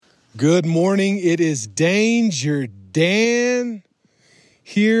Good morning. It is Danger Dan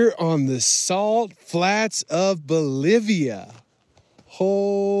here on the Salt Flats of Bolivia.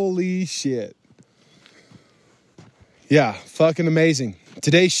 Holy shit. Yeah, fucking amazing.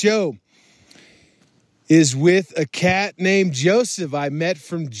 Today's show is with a cat named Joseph I met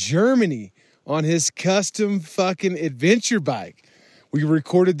from Germany on his custom fucking adventure bike. We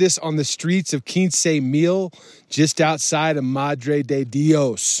recorded this on the streets of Quince Mil, just outside of Madre de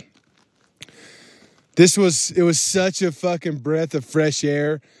Dios. It was such a fucking breath of fresh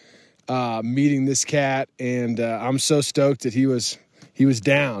air meeting this cat, and I'm so stoked that he was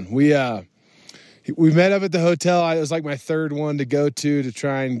down. We met up at the hotel. It was like my third one to go to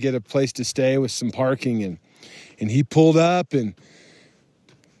try and get a place to stay with some parking, and he pulled up and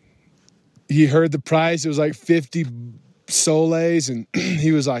he heard the price. It was like 50 soles, and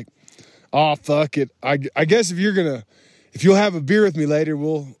he was like, "Oh fuck it, I guess if you'll have a beer with me later,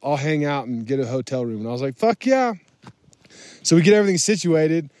 I'll hang out and get a hotel room." And I was like, "Fuck yeah!" So we get everything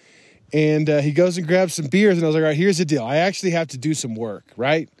situated, and he goes and grabs some beers, and I was like, "All right, here's the deal. I actually have to do some work,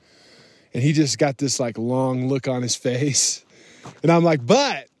 right?" And he just got this like long look on his face, and I'm like,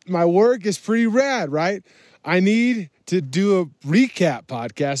 "But my work is pretty rad, right? I need to do a recap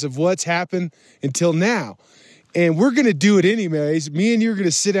podcast of what's happened until now." And we're going to do it anyways. Me and you are going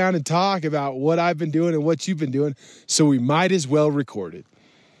to sit down and talk about what I've been doing and what you've been doing. So we might as well record it.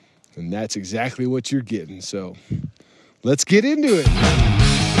 And that's exactly what you're getting. So let's get into it.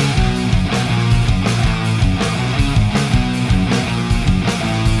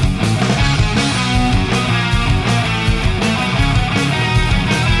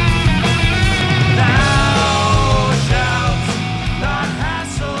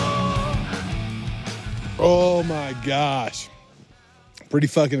 Oh my gosh. Pretty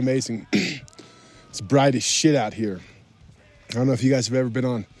fucking amazing. It's bright as shit out here. I don't know if you guys have ever been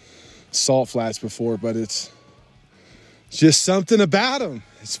on Salt Flats before, but it's just something about them.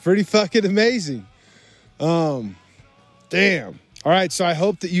 It's pretty fucking amazing. Damn. All right, so I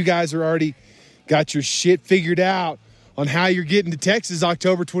hope that you guys are already got your shit figured out on how you're getting to Texas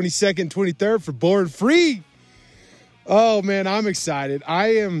October 22nd, 23rd for Born Free. Oh man, I'm excited.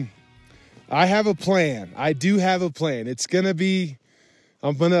 I have a plan. I do have a plan. It's going to be,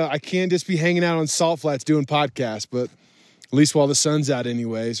 I can't just be hanging out on Salt Flats doing podcasts, but at least while the sun's out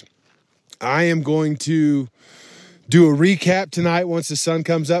anyways. I am going to do a recap tonight once the sun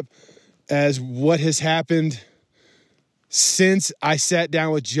comes up as what has happened since I sat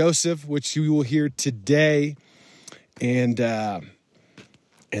down with Joseph, which you will hear today. And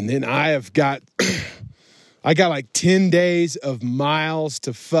then I got like 10 days of miles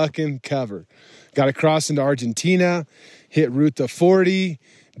to fucking cover. Got to cross into Argentina, hit Ruta 40,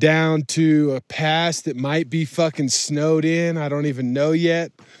 down to a pass that might be fucking snowed in. I don't even know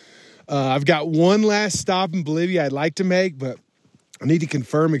yet. I've got one last stop in Bolivia I'd like to make, but I need to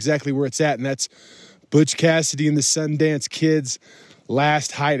confirm exactly where it's at, and that's Butch Cassidy and the Sundance Kid's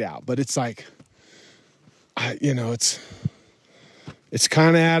last hideout. But it's like, it's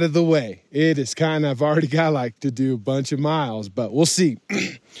kind of out of the way. It is kind of, I've already got like to do a bunch of miles, but we'll see.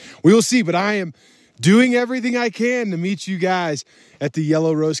 We will see, but I am doing everything I can to meet you guys at the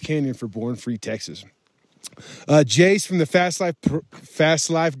Yellow Rose Canyon for Born Free, Texas. Jace from the Fast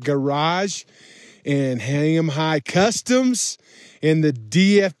Life Garage and Hang 'em High Customs and the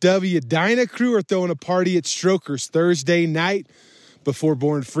DFW Dyna crew are throwing a party at Strokers Thursday night before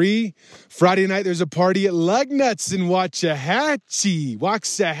Born Free. Friday night, there's a party at Lugnuts in Waxahachie.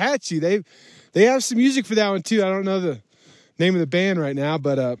 They have some music for that one, too. I don't know the name of the band right now,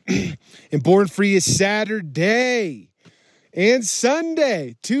 but and Born Free is Saturday and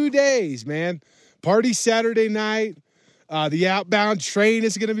Sunday. 2 days, man. Party Saturday night. The outbound train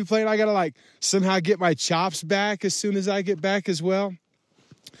is going to be playing. I got to somehow get my chops back as soon as I get back as well.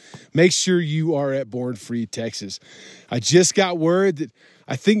 Make sure you are at Born Free, Texas. I just got word that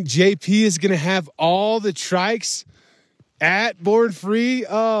I think JP is going to have all the trikes at Born Free.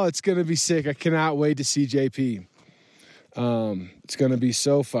 Oh, it's going to be sick. I cannot wait to see JP. It's going to be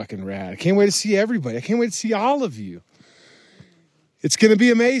so fucking rad. I can't wait to see everybody. I can't wait to see all of you. It's going to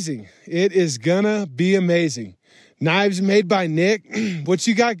be amazing. It is going to be amazing. Knives made by Nick. What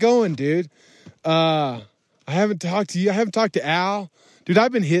you got going, dude? I haven't talked to you. I haven't talked to Al. Dude,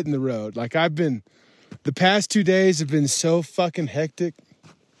 I've been hitting the road. The past 2 days have been so fucking hectic.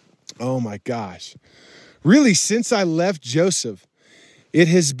 Oh my gosh. Really, since I left Joseph, it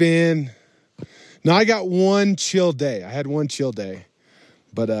has been, now I got one chill day. I had one chill day.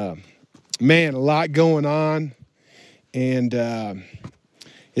 But, man, a lot going on. And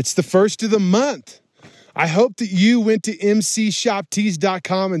it's the first of the month. I hope that you went to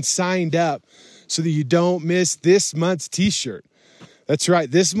mcshoptees.com and signed up so that you don't miss this month's t-shirt. That's right.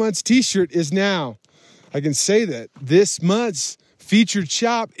 This month's t-shirt is now, I can say that, this month's featured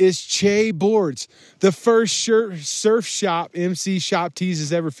shop is Che Boards, the first surf shop MC Shop Tees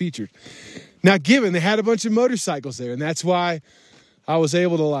has ever featured. Now, given they had a bunch of motorcycles there, and that's why I was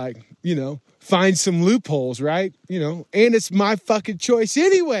able to, find some loopholes, right? And it's my fucking choice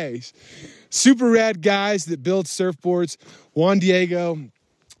anyways. Super rad guys that build surfboards. Juan Diego,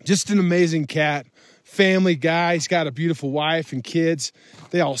 just an amazing cat. Family guy. He's got a beautiful wife and kids.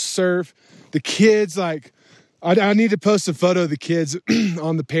 They all surf. The kids, I need to post a photo of the kids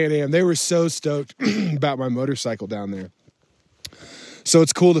on the Pan Am. They were so stoked about my motorcycle down there. So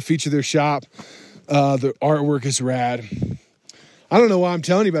it's cool to feature their shop. The artwork is rad. I don't know why I'm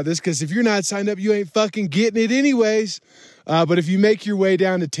telling you about this, because if you're not signed up, you ain't fucking getting it anyways. But if you make your way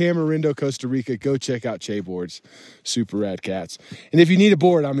down to Tamarindo, Costa Rica, go check out Che Boards. Super rad cats. And if you need a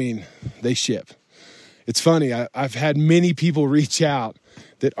board, they ship. It's funny. I've had many people reach out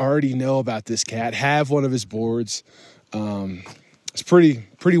that already know about this cat, have one of his boards. It's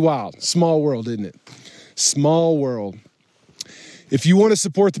pretty wild. Small world, isn't it? Small world. If you want to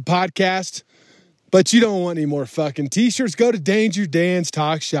support the podcast, but you don't want any more fucking t-shirts, go to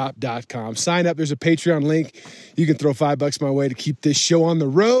DangerDansTalkShop.com. Sign up. There's a Patreon link. You can throw $5 my way to keep this show on the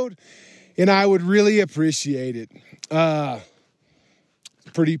road, and I would really appreciate it.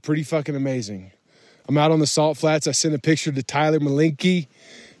 Pretty fucking amazing. I'm out on the Salt Flats. I sent a picture to Tyler Malinky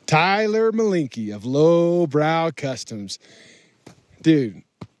of Lowbrow Customs. Dude,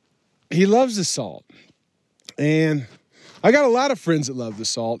 he loves the salt. And I got a lot of friends that love the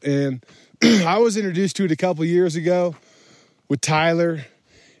salt. And I was introduced to it a couple years ago with Tyler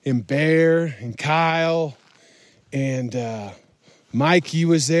and Bear and Kyle. And Mikey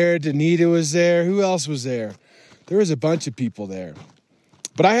was there. Danita was there. Who else was there? There was a bunch of people there.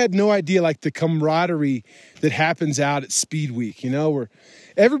 But I had no idea, the camaraderie that happens out at Speed Week, where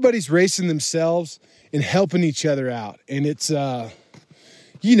everybody's racing themselves and helping each other out. And it's, I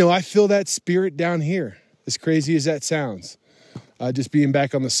feel that spirit down here, as crazy as that sounds, just being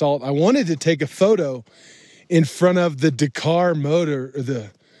back on the salt. I wanted to take a photo in front of the Dakar motor, or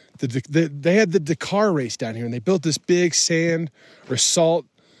they had the Dakar race down here, and they built this big sand or salt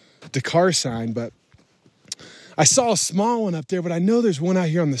Dakar sign, but I saw a small one up there, but I know there's one out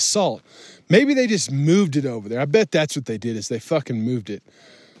here on the salt. Maybe they just moved it over there. I bet that's what they did, is they fucking moved it.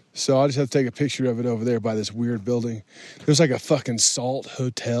 So I'll just have to take a picture of it over there by this weird building. There's a fucking salt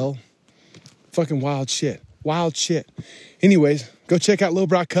hotel. Fucking wild shit. Wild shit. Anyways, go check out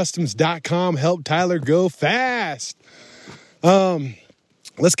lowbrowcustoms.com. Help Tyler go fast.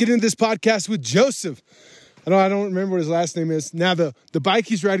 Let's get into this podcast with Joseph. I don't remember what his last name is. Now, the bike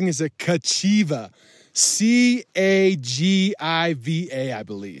he's riding is a Cagiva. Cagiva, I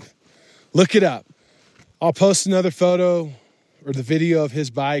believe. Look it up. I'll post another photo or the video of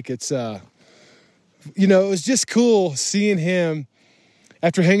his bike. It's, it was just cool seeing him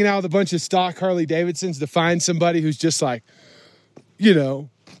after hanging out with a bunch of stock Harley Davidsons to find somebody who's just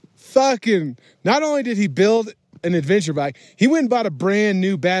fucking, not only did he build an adventure bike, he went and bought a brand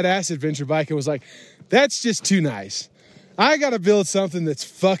new badass adventure bike and was like, that's just too nice. I got to build something that's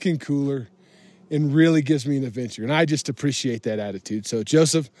fucking cooler and really gives me an adventure. And I just appreciate that attitude. So,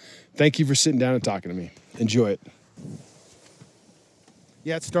 Joseph, thank you for sitting down and talking to me. Enjoy it.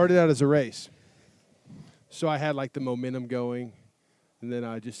 Yeah, it started out as a race. So I had the momentum going, and then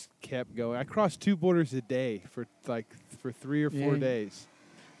I just kept going. I crossed 2 borders a day for 3 or 4 days.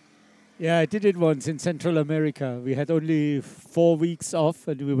 Yeah, I did it once in Central America. We had only 4 weeks off,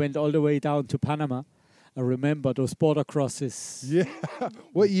 and we went all the way down to Panama. I remember those border crosses. Yeah.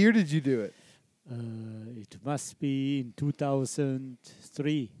 What year did you do it? It must be in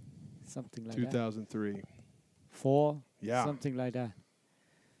 2003, something like 2003. that. 4, yeah, something like that.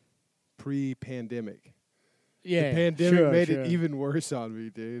 Pre-pandemic. Yeah, the pandemic made it even worse on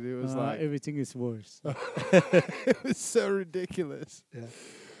me, dude. It was everything is worse. It was so ridiculous. Yeah.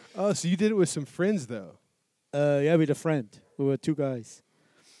 Oh, so you did it with some friends, though? Yeah, with a friend. We were 2 guys.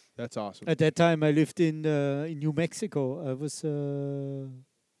 That's awesome. At that time, I lived in New Mexico. I was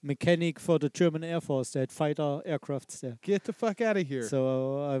mechanic for the German Air Force. They had fighter aircrafts there. Get the fuck out of here.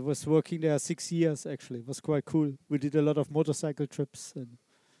 So I was working there 6 years, actually. It was quite cool. We did a lot of motorcycle trips. And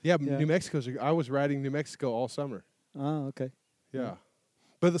New Mexico's. I was riding New Mexico all summer. Ah, okay. Yeah.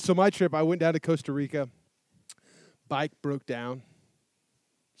 But so my trip, I went down to Costa Rica. Bike broke down.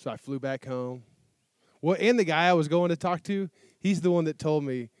 So I flew back home. Well, and the guy I was going to talk to, he's the one that told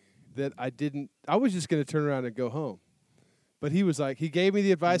me that I was just going to turn around and go home. But he was like, he gave me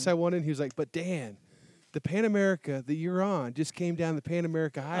the advice I wanted. And he was like, but Dan, the Pan America that you're on just came down the Pan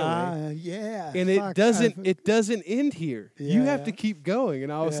America Highway. Yeah. And fuck, it doesn't end here. You have to keep going.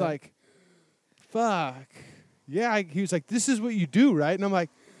 And I was Yeah. like, fuck. Yeah, he was like, this is what you do, right? And I'm like,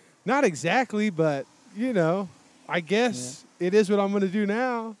 not exactly, but, I guess it is what I'm going to do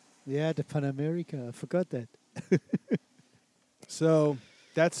now. Yeah, the Pan America. I forgot that. So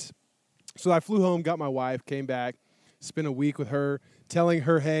I flew home, got my wife, came back, spent a week with her, telling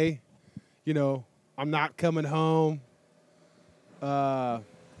her, hey, I'm not coming home. I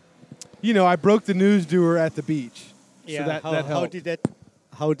broke the news to her at the beach. Yeah. So that helped.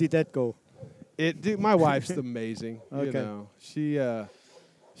 How did that go? My wife's amazing. Okay.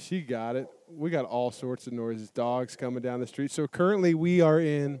 She got it. We got all sorts of noises, dogs coming down the street. So currently we are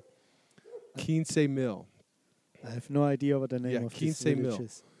in Quince Mill. I have no idea what the name of this Quince village Mill.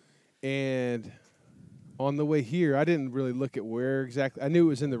 is. And on the way here, I didn't really look at where exactly. I knew it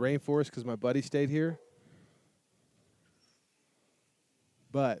was in the rainforest because my buddy stayed here.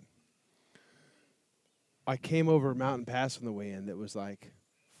 But I came over a mountain pass on the way in that was like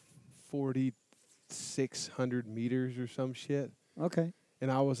 4,600 meters or some shit. Okay.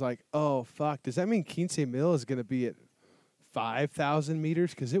 And I was like, oh, fuck. Does that mean Quince Mill is going to be at 5,000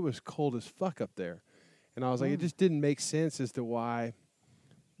 meters? Because it was cold as fuck up there. And I was like, it just didn't make sense as to why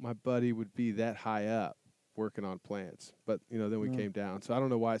my buddy would be that high up working on plants. But, then we came down. So I don't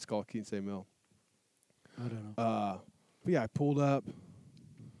know why it's called Quince Mill. I don't know. But yeah, I pulled up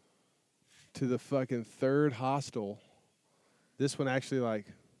to the fucking third hostel. This one actually,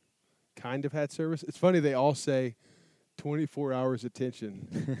 kind of had service. It's funny, they all say 24 hours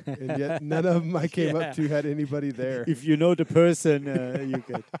attention. And yet none of them I came up to had anybody there. If you know the person, you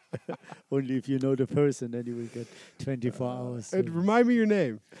get. Only if you know the person, then you will get 24 hours. And remind me your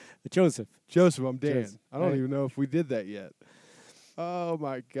name. Joseph. Joseph, I'm Dan. Joseph. I don't Hey. even know if we did that yet. Oh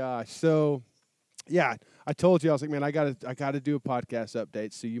my gosh. So, yeah, I told you, I was like, man, I gotta do a podcast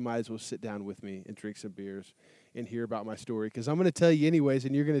update. So you might as well sit down with me and drink some beers and hear about my story because I'm going to tell you anyways,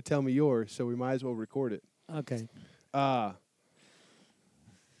 and you're going to tell me yours. So we might as well record it. Okay.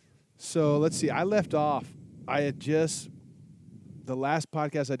 So let's see. I left off. The last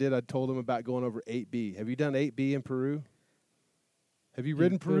podcast I did, I told them about going over 8B. Have you done 8B in Peru? Have you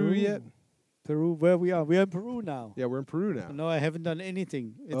ridden Peru yet? Peru, where we are. We are in Peru now. Yeah, we're in Peru now. No, I haven't done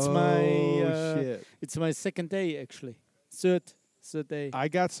anything. It's shit. It's my second day actually. Third day. I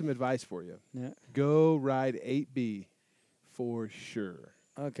got some advice for you. Yeah. Go ride 8B for sure.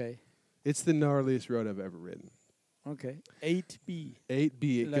 Okay. It's the gnarliest road I've ever ridden. Okay. 8B.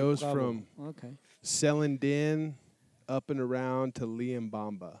 8B. It Like goes Bravo. from Okay. Selindin up and around to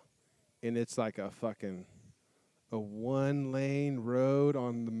Liambamba. And it's like a one-lane road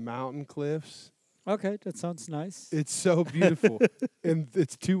on the mountain cliffs. Okay, that sounds nice. It's so beautiful. And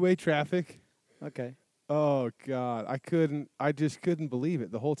it's two-way traffic. Okay. Oh, God. I just couldn't believe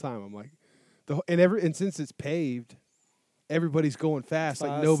it the whole time. I'm like, and since it's paved, everybody's going fast.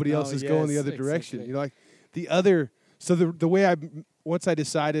 Like nobody else is going the other direction. Exactly. So the way once I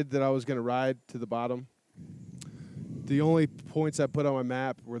decided that I was going to ride to the bottom, the only points I put on my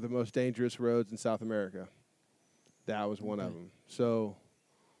map were the most dangerous roads in South America. That was one of them. So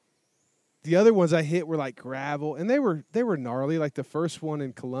the other ones I hit were like gravel, and they were gnarly. Like the first one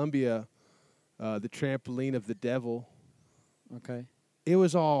in Colombia, the trampoline of the devil. Okay. It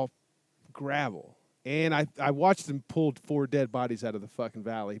was all gravel. And I watched them pull 4 dead bodies out of the fucking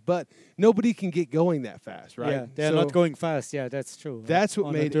valley. But nobody can get going that fast, right? Yeah, they're not going fast. Yeah, that's true. That's what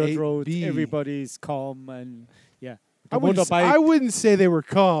on made a dirt 8B. road, everybody's calm and yeah. I wouldn't say they were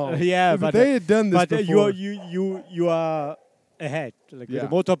calm. Yeah, but they had done this but before. you are ahead. Like Yeah.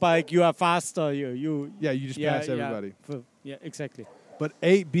 with a motorbike, you are faster. You you just pass everybody. Yeah, exactly. But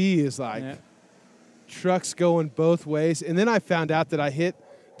 8B is like trucks going both ways. And then I found out that I hit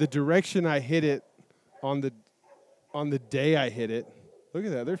the direction I hit it on the day I hit it. Look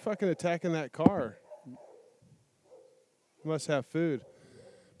at that. They're fucking attacking that car. Must have food.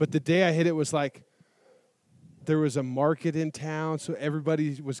 But the day I hit it was like there was a market in town, so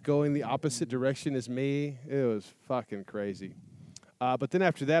everybody was going the opposite direction as me. It was fucking crazy. But then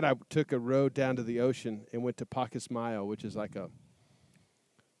after that, I took a road down to the ocean and went to Pacasmayo, which is like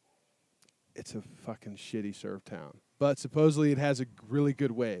it's a fucking shitty surf town. But supposedly it has a really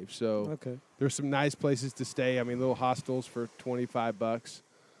good wave. So there's some nice places to stay. I mean, little hostels for $25.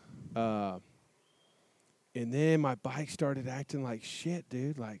 And then my bike started acting like shit,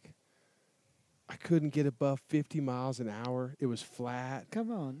 dude. Like, I couldn't get above 50 miles an hour. It was flat.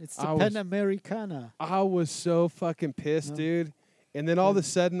 Come on, it's the Pan Americana. I was so fucking pissed, dude. And then all of a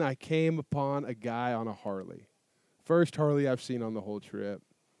sudden, I came upon a guy on a Harley. First Harley I've seen on the whole trip.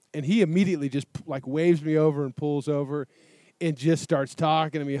 And he immediately just like waves me over and pulls over and just starts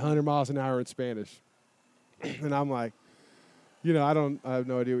talking to me 100 miles an hour in Spanish. And I'm like, I have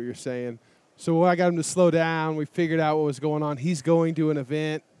no idea what you're saying. So I got him to slow down. We figured out what was going on. He's going to an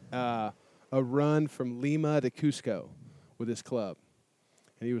event, a run from Lima to Cusco with his club.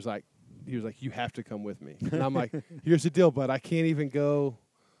 And he was like, you have to come with me. And I'm like, here's the deal, bud. I can't even go.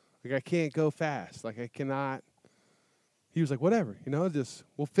 Like, I can't go fast. Like, I cannot. He was like, whatever, just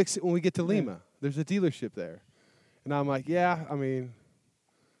we'll fix it when we get to Lima. There's a dealership there. And I'm like, yeah, I mean,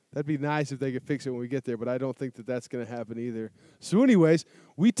 that'd be nice if they could fix it when we get there, but I don't think that that's going to happen either. So anyways,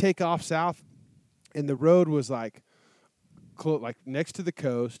 we take off south, and the road was like next to the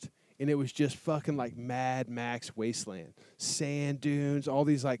coast, and it was just fucking like Mad Max wasteland. Sand dunes, all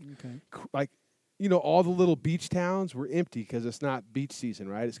these all the little beach towns were empty because it's not beach season,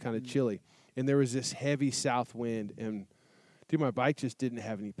 right? It's kind of chilly. And there was this heavy south wind, and dude, my bike just didn't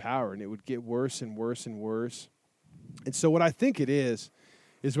have any power, and it would get worse and worse and worse. And so what I think it is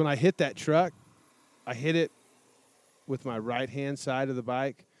when I hit that truck, I hit it with my right-hand side of the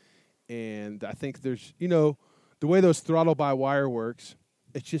bike, and I think there's, the way those throttle-by-wire works,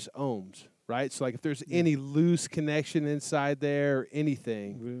 it's just ohms, right? So, like, if there's any loose connection inside there or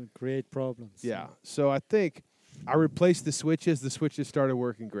anything. Will create problems. Yeah. So I think I replaced the switches. The switches started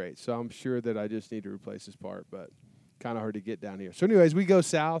working great, so I'm sure that I just need to replace this part, but kind of hard to get down here. So anyways, we go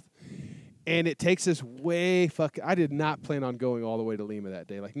south, and it takes us I did not plan on going all the way to Lima that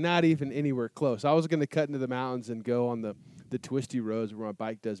day, like not even anywhere close. I was going to cut into the mountains and go on the twisty roads where my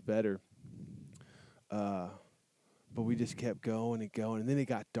bike does better. But we just kept going and going, and then it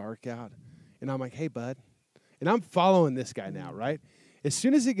got dark out, and I'm like, hey, bud. And I'm following this guy now, right? As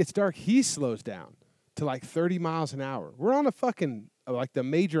soon as it gets dark, he slows down to like 30 miles an hour. We're on a fucking, like the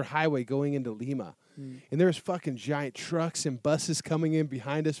major highway going into Lima. And there's fucking giant trucks and buses coming in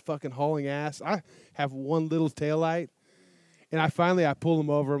behind us fucking hauling ass. I have one little taillight. And I pull him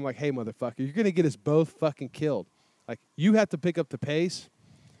over. I'm like, hey, motherfucker, you're going to get us both fucking killed. Like, you have to pick up the pace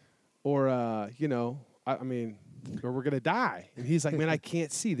or, or we're going to die. And he's like, man, I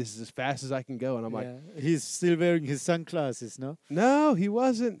can't see. This is as fast as I can go. And I'm like. He's still wearing his sunglasses, no? No, he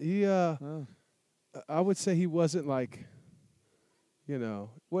wasn't. I would say he wasn't like,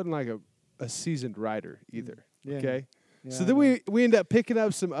 wasn't like a seasoned rider either. Yeah. Okay. Yeah, so then we ended up picking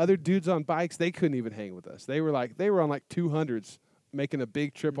up some other dudes on bikes. They couldn't even hang with us. They were on like 200s making a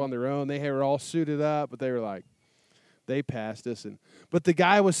big trip on their own. They were all suited up, but they passed us. But the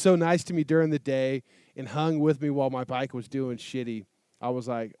guy was so nice to me during the day and hung with me while my bike was doing shitty. I was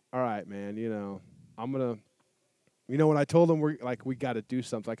like, all right, man, I'm going to, when I told him we got to do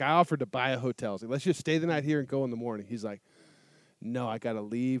something, like I offered to buy a hotel. I was like, let's just stay the night here and go in the morning. He's like, no, I got to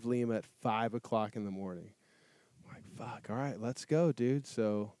leave Lima at 5 o'clock in the morning. I'm like, fuck, all right, let's go, dude.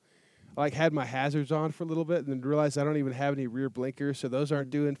 So I had my hazards on for a little bit and then realized I don't even have any rear blinkers, so those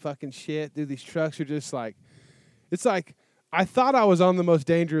aren't doing fucking shit. Dude, these trucks are just it's like I thought I was on the most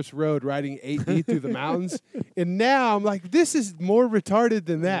dangerous road riding 8D through the mountains, and now I'm like, this is more retarded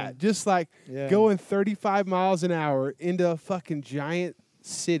than that. Just going 35 miles an hour into a fucking giant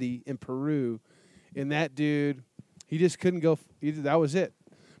city in Peru, and that dude, he just couldn't go. That was it.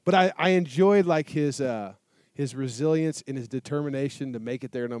 But I enjoyed his resilience and his determination to make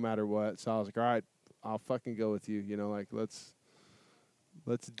it there no matter what. So I was like, all right, I'll fucking go with you.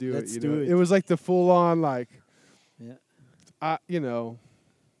 Let's do it. It was like the full on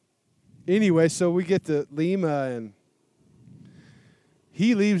Anyway, so we get to Lima, and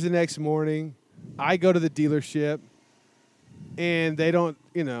he leaves the next morning. I go to the dealership, and they don't,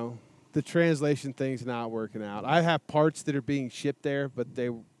 the translation thing's not working out. I have parts that are being shipped there, but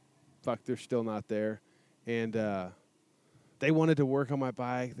they're still not there. And they wanted to work on my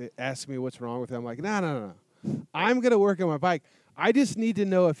bike. They asked me what's wrong with it. I'm like, no. I'm going to work on my bike. I just need to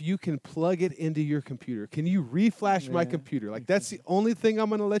know if you can plug it into your computer. Can you reflash my computer? That's the only thing I'm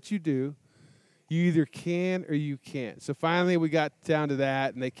going to let you do. You either can or you can't. So finally we got down to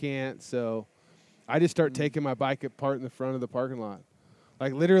that, and they can't. So I just start taking my bike apart in the front of the parking lot.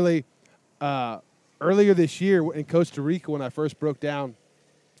 Like literally earlier this year in Costa Rica when I first broke down,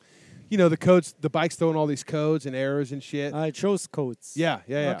 the codes, the bike's throwing all these codes and errors and shit. It shows codes. Yeah.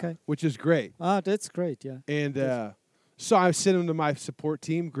 Okay. Which is great. That's great, yeah. And so I send them to my support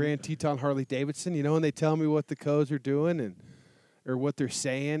team, Grand Teton Harley Davidson, and they tell me what the codes are doing or what they're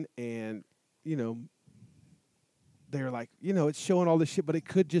saying. And, they're like, it's showing all this shit, but it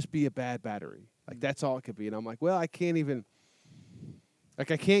could just be a bad battery. That's all it could be. And I'm like, well, I can't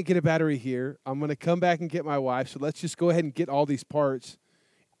get a battery here. I'm going to come back and get my wife. So let's just go ahead and get all these parts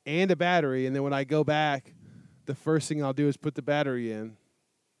and a battery. And then when I go back, the first thing I'll do is put the battery in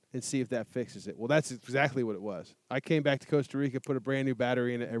and see if that fixes it. Well, that's exactly what it was. I came back to Costa Rica, put a brand new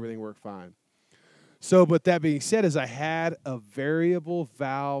battery in it, everything worked fine. So, but that being said, is I had a variable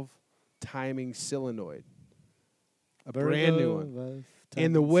valve timing solenoid, a brand new one.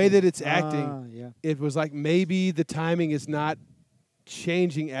 And the way that it's acting, it was like maybe the timing is not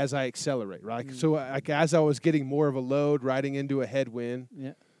changing as I accelerate, right? So like as I was getting more of a load riding into a headwind.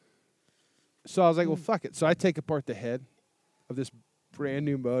 Yeah. So I was like, well, fuck it. So I take apart the head of this brand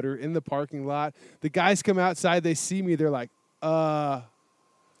new motor in the parking lot. The guys come outside, they see me, they're like, come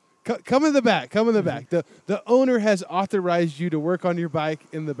in the back, come in the back. The owner has authorized you to work on your bike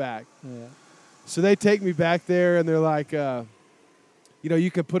in the back. Yeah. So they take me back there and they're like,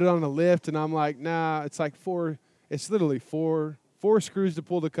 you can put it on a lift. And I'm like, nah, it's like it's literally four screws to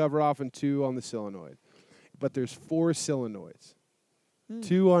pull the cover off and 2 on the solenoid. But there's 4 solenoids,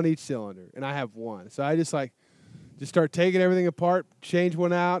 2 on each cylinder, and I have 1. So I just start taking everything apart, change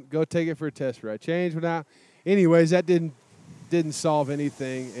one out, go take it for a test ride, change one out. Anyways, that didn't solve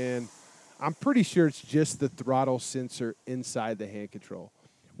anything, and I'm pretty sure it's just the throttle sensor inside the hand control,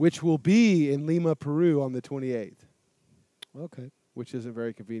 which will be in Lima, Peru on the 28th. Okay. Which isn't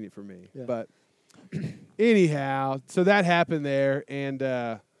very convenient for me. Yeah. But anyhow, so that happened there,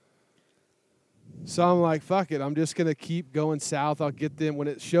 and so I'm like, fuck it, I'm just going to keep going south. I'll get them. When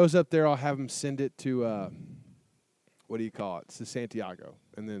it shows up there, I'll have them send it to, what do you call it? It's to Santiago,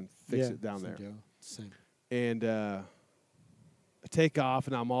 and then fix it down Santiago. there. Same. And I take off,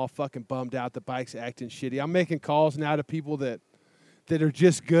 and I'm all fucking bummed out. The bike's acting shitty. I'm making calls now to people that are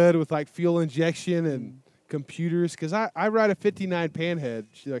just good with, like, fuel injection and computers, because I ride a 59 panhead,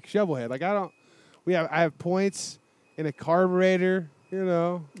 like shovel head. Like I have points and a carburetor,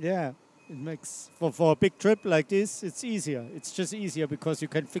 Yeah, it makes for a big trip like this, it's easier. It's just easier because you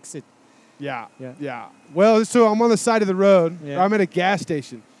can fix it. Yeah. Well, so I'm on the side of the road. Yeah. I'm at a gas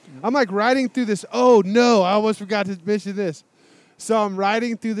station. I'm like riding through this. Oh no, I almost forgot to mention this. So I'm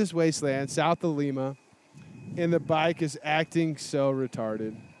riding through this wasteland south of Lima, and the bike is acting so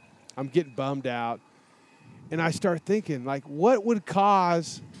retarded. I'm getting bummed out. And I start thinking, like, what would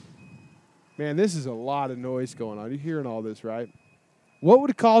cause, man, this is a lot of noise going on. You're hearing all this, right? What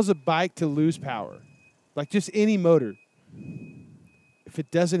would cause a bike to lose power? Like just any motor. If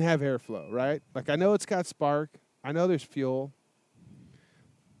it doesn't have airflow, right? Like I know it's got spark. I know there's fuel.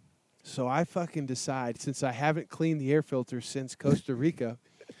 So I fucking decide, since I haven't cleaned the air filter since Costa Rica,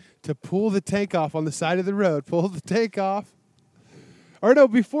 to pull the tank off on the side of the road. Pull the tank off. Or no,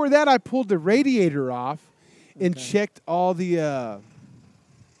 before that I pulled the radiator off. And checked all the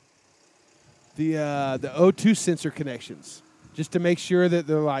O2 sensor connections, just to make sure that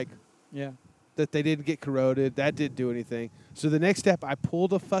they're like, that they didn't get corroded. That didn't do anything. So the next step, I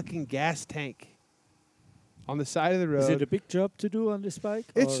pulled a fucking gas tank on the side of the road. Is it a big job to do on this bike?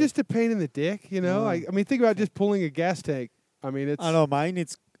 It's just a pain in the dick, I mean, think about just pulling a gas tank. I mean, it's. I know mine.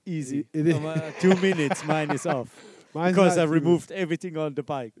 It's easy. It is. 2 minutes. Mine is off. Mine's because I not removed everything on the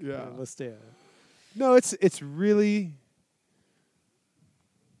bike. Yeah. It was there. No, it's really.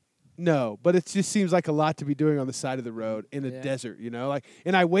 No, but it just seems like a lot to be doing on the side of the road in a desert, Like,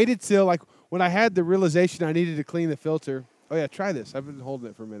 and I waited till like when I had the realization I needed to clean the filter. Oh yeah, try this. I've been holding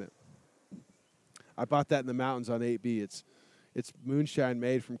it for a minute. I bought that in the mountains on 8B. It's moonshine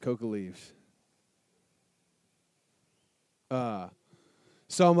made from coca leaves. So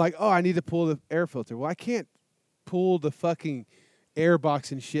I'm like, oh, I need to pull the air filter. Well, I can't pull the fucking air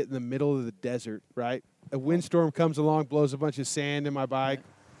box and shit in the middle of the desert, right? A windstorm comes along, blows a bunch of sand in my bike,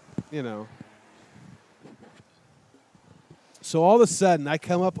 So all of a sudden, I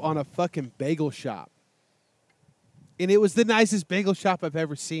come up on a fucking bagel shop. And it was the nicest bagel shop I've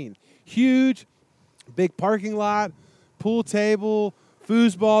ever seen. Huge, big parking lot, pool table,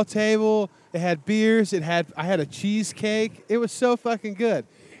 foosball table. It had beers. I had a cheesecake. It was so fucking good.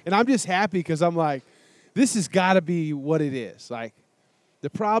 And I'm just happy because I'm like, this has got to be what it is. Like, the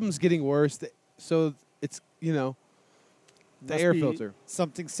problem's getting worse. So it's, the air filter.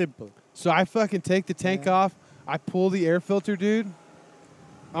 Something simple. So I fucking take the tank off. I pull the air filter, dude.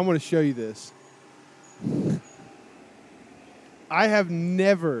 I'm going to show you this. I have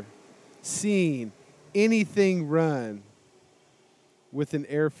never seen anything run with an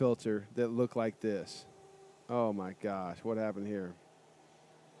air filter that looked like this. Oh my gosh, what happened here?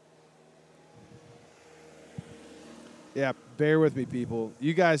 Yeah, bear with me, people.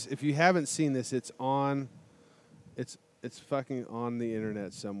 You guys, if you haven't seen this, it's fucking on the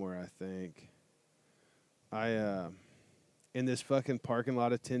internet somewhere, I think. In this fucking parking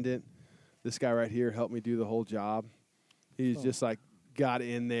lot attendant, this guy right here helped me do the whole job. He's just like got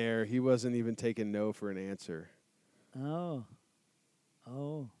in there. He wasn't even taking no for an answer. Oh.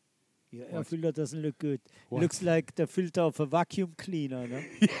 Your air filter doesn't look good. What? Looks like the filter of a vacuum cleaner, no?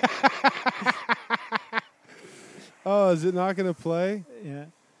 Oh, is it not going to play? Yeah.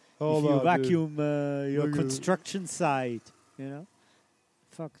 Hold if you on, dude. vacuum your Look at it. construction site, you know?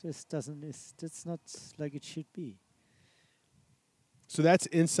 Fuck, that's not like it should be. So that's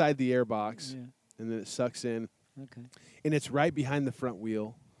inside the air box, Yeah. and then it sucks in, Okay. and it's right behind the front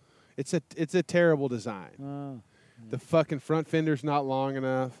wheel. It's a terrible design. Oh. The fucking front fender's not long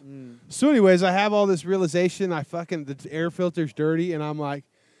enough. Mm. So, anyways, I have all this realization. The air filter's dirty, and I'm like,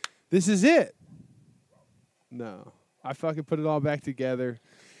 this is it. No, I fucking put it all back together.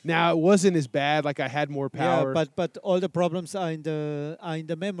 Now it wasn't as bad. Like I had more power. Yeah, but all the problems are in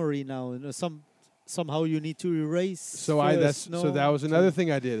the memory now. You know, somehow you need to erase. so that was another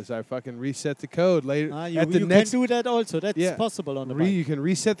thing I did is I fucking reset the code later. You can do that also. That's possible on the bike. You can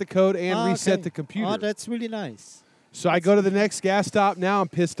reset the code and reset okay. the computer. Oh, that's really nice. So I go to the next gas stop. Now I'm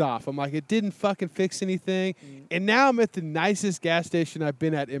pissed off. I'm like, it didn't fucking fix anything. And now I'm at the nicest gas station I've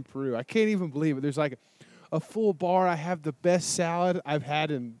been at in Peru. I can't even believe it. There's like a full bar. I have the best salad I've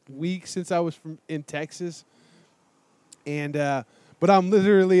had in weeks since I was in Texas. And but I'm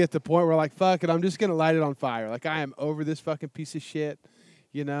literally at the point where like, fuck it, I'm just gonna light it on fire. Like I am over this fucking piece of shit,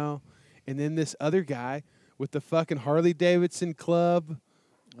 you know. And then this other guy with the fucking Harley Davidson club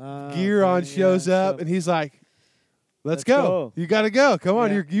gear on shows up, and he's like, Let's go. You got to go. Come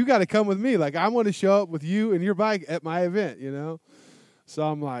on. Yeah. You got to come with me. Like, I want to show up with you and your bike at my event, you know? So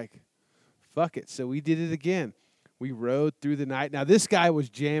I'm like, fuck it. So we did it again. We rode through the night. Now, this guy was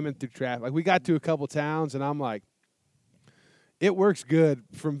jamming through traffic. Like, we got to a couple towns, and I'm like, it works good.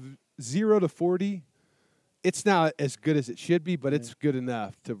 From 0 to 40, it's not as good as it should be, but it's good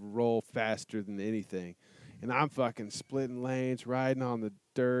enough to roll faster than anything. And I'm fucking splitting lanes, riding on the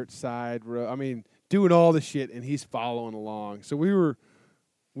dirt side road. I mean, doing all the shit, and he's following along. So we were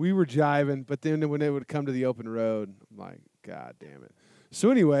jiving, but then when it would come to the open road, I'm like, God damn it. So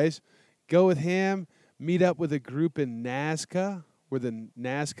anyways, go with him, meet up with a group in Nazca, where the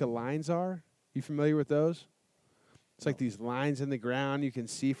Nazca lines are. You familiar with those? It's like these lines in the ground you can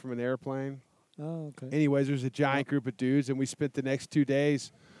see from an airplane. Oh, okay. Anyways, there's a giant group of dudes, and we spent the next 2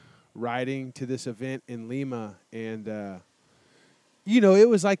 days riding to this event in Lima, and you know, it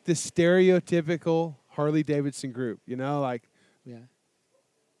was like the stereotypical Harley Davidson group, you know, like.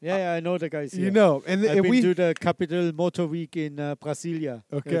 Yeah, I know the guys here. You know, and I've been to the Capital Motor Week in Brasilia.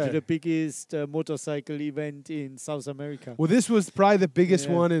 Okay. To the biggest motorcycle event in South America. Well, this was probably the biggest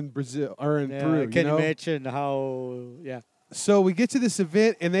one in Brazil or in Peru. I can imagine how. Yeah. So we get to this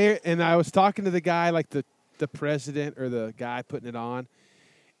event, and I was talking to the guy, like the president or the guy putting it on,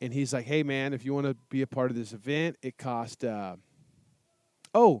 and he's like, "Hey, man, if you want to be a part of this event, it costs."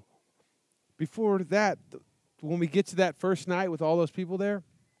 Before that, when we get to that first night with all those people there,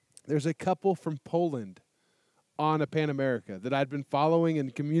 there's a couple from Poland on a Pan America that I'd been following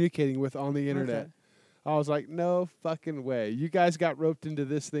and communicating with on the internet. Okay. I was like, no fucking way. You guys got roped into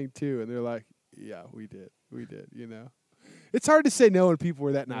this thing too. And they're like, yeah, we did, you know. It's hard to say no when people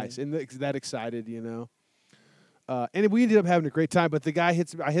were that nice and that excited, you know. And we ended up having a great time. But I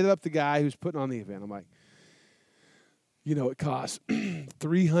hit up the guy who's putting on the event. I'm like, you know, it costs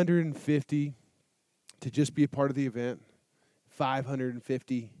 $350 to just be a part of the event,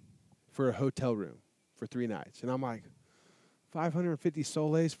 $550 for a hotel room for 3 nights. And I'm like, 550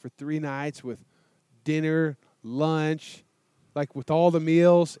 soles for 3 nights with dinner, lunch, like with all the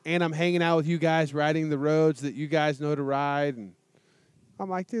meals, and I'm hanging out with you guys riding the roads that you guys know to ride. And I'm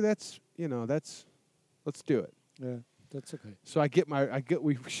like, dude, let's do it. Yeah. That's okay. So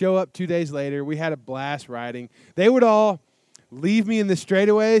we show up 2 days later. We had a blast riding. They would all leave me in the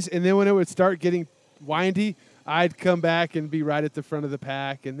straightaways, and then when it would start getting windy, I'd come back and be right at the front of the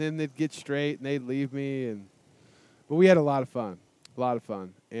pack, and then they'd get straight and they'd leave me. But we had a lot of fun,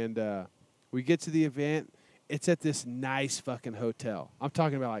 And we get to the event. It's at this nice fucking hotel. I'm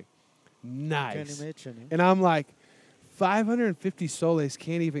talking about like nice. Can imagine. Yeah. And I'm like, 550 soles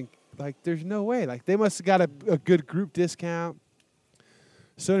can't even. Like, there's no way. Like, they must have got a good group discount.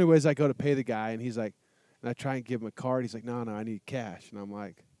 So, anyways, I go to pay the guy, and he's like, and I try and give him a card. He's like, no, I need cash. And I'm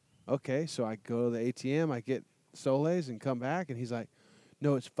like, okay. So I go to the ATM, I get soles, and come back, and he's like,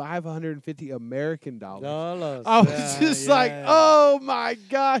 no, it's 550 American dollars. I was just like, oh, my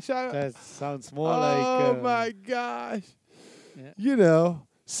gosh. That sounds more like. Oh, my gosh. Yeah. You know,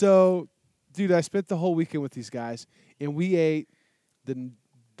 so, dude, I spent the whole weekend with these guys, and we ate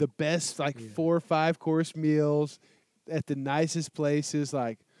the best 4 or 5 course meals at the nicest places,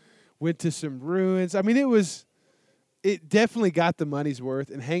 like went to some ruins. I mean, it definitely got the money's worth,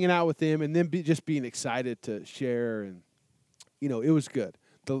 and hanging out with them and then just being excited to share, and you know, it was good.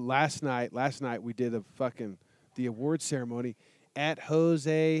 last night we did the award ceremony at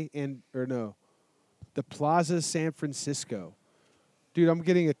the Plaza San Francisco. Dude, I'm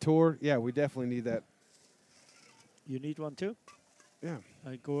getting a tour. Yeah, we definitely need that. You need one too? Yeah.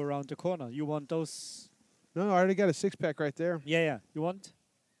 I go around the corner. You want those? No, I already got a 6-pack right there. Yeah. You want?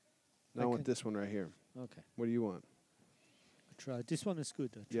 No, I want this one right here. Okay. What do you want? Try. This one is good.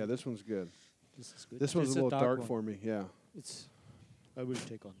 I Yeah, think. this one's good. This is good. This one's is a little dark one. for me. Yeah. I will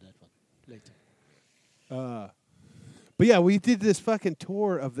take on that one later. But yeah, we did this fucking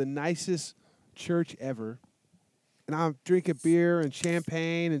tour of the nicest church ever. And I'm drinking beer and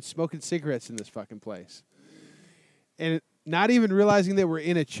champagne and smoking cigarettes in this fucking place. And not even realizing that we're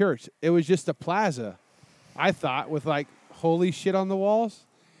in a church. It was just a plaza, I thought, with like holy shit on the walls.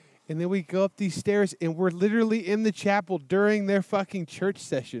 And then we go up these stairs and we're literally in the chapel during their fucking church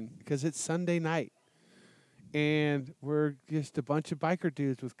session because it's Sunday night. And we're just a bunch of biker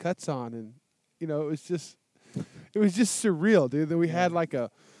dudes with cuts on. And, it was just surreal, dude. Then we had like a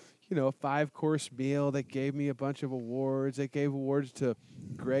 5-course meal. They gave me a bunch of awards. They gave awards to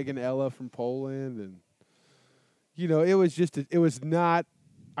Greg and Ella from Poland. And, it was just, it was not,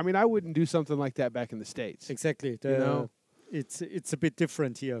 I mean, I wouldn't do something like that back in the States. Exactly. It's a bit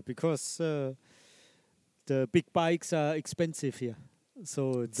different here because the big bikes are expensive here.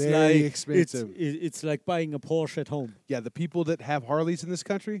 So it's very expensive. It's like buying a Porsche at home. Yeah, the people that have Harleys in this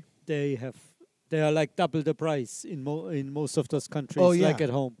country, They are like double the price in most of those countries, Oh, yeah. like at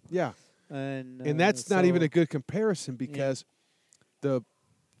home. yeah. And that's not even a good comparison because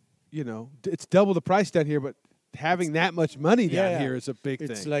it's double the price down here, but having that much money down here is a big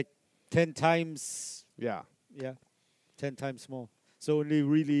thing. It's like 10 times, yeah. 10 times more. So only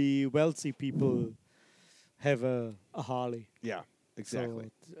really wealthy people have a Harley. Yeah, exactly.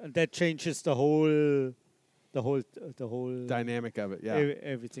 So and that changes the whole Dynamic of it, yeah.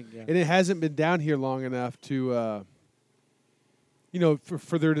 Everything, yeah. And it hasn't been down here long enough to,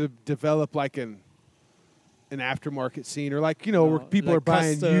 for there to develop like an aftermarket scene or like, where people like are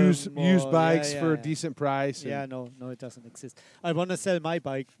buying custom used or- bikes yeah, for a yeah. decent price. Yeah, no, it doesn't exist. I want to sell my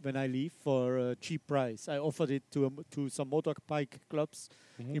bike when I leave for a cheap price. I offered it to some motorbike clubs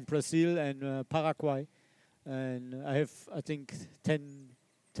in Brazil and Paraguay, and I think 10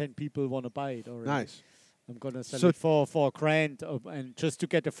 people want to buy it already. Nice. I'm gonna sell So- it for $1,000 and just to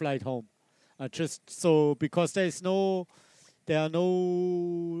get a flight home. Because there are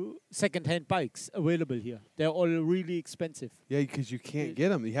no second-hand bikes available here. They're all really expensive. Yeah, because you can't get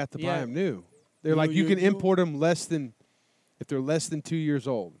them. You have to buy Yeah. them new. They're like you can import them if they're less than 2 years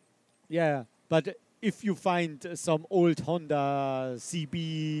old. Yeah, but if you find some old Honda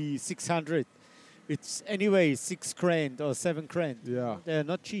CB 600, it's anyway $6,000 or $7,000. Yeah. They're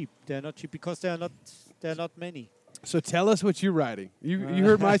not cheap. They're not cheap because they're not many. So tell us what you're riding. You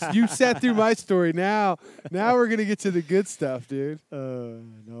heard you sat through my story. Now we're gonna get to the good stuff, dude.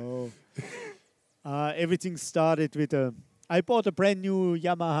 No. Everything started with I bought a brand new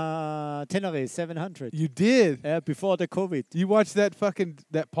Yamaha Tenere 700. You did. Before the COVID. You watched that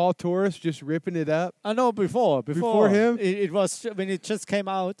Paul Torres just ripping it up. I know before him? It was when it just came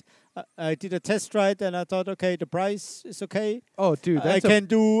out. I did a test ride and I thought, okay, the price is okay. Oh, dude, I can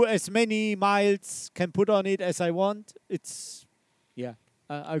do as many miles, can put on it as I want.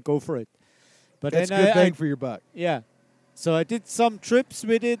 I'll go for it. But that's then good bang for your buck. Yeah. So I did some trips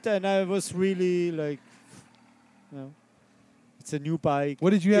with it and I was really like, it's a new bike.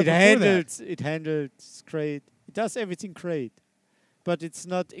 What did you have before that? It handles great. It does everything great. But it's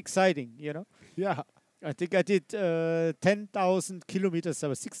not exciting, Yeah. I think I did 10,000 kilometers,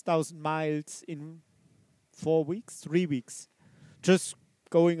 so 6,000 miles in 3 weeks, just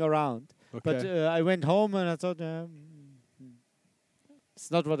going around. Okay. But I went home and I thought, it's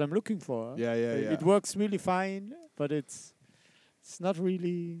not what I'm looking for. Yeah. It works really fine, but it's not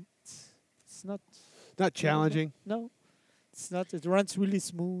really, it's not. Not challenging. No, it's not. It runs really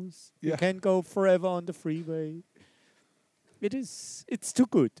smooth. Yeah. You can go forever on the freeway. It's too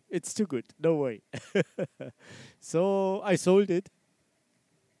good. It's too good. No way. So I sold it.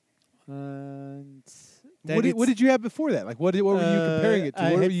 And then What did you have before that? Like, what were you comparing it to?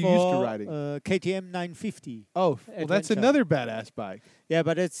 What were you used to riding? KTM 950. Well, that's Adventure. another badass bike. Yeah,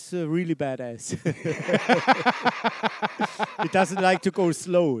 but it's really badass. It doesn't like to go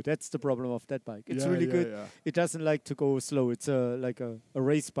slow. That's the problem of that bike. It's really good. Yeah. It doesn't like to go slow. It's like a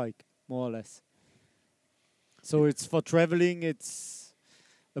race bike, more or less. So it's for traveling. It's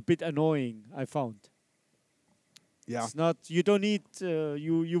a bit annoying, I found. Yeah. It's not. You don't need.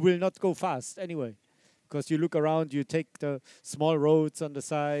 You will not go fast anyway, because you look around. You take the small roads on the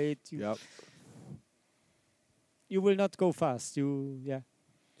side. Yep. You will not go fast.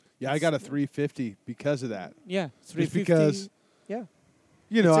 Yeah, I got a 350 because of that. Yeah, Just 350. because, Yeah.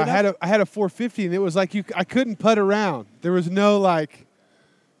 you know, It's I had a 450 and it was like I couldn't putt around. There was no like,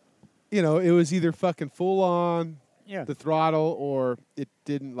 you know, it was either fucking full on Yeah. the throttle or it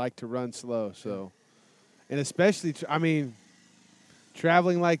didn't like to run slow. So, and especially, I mean,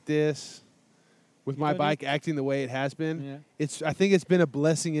 traveling like this with my don't bike acting the way it has been, Yeah. I think it's been a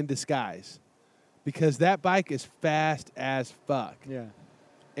blessing in disguise because that bike is fast as fuck. Yeah.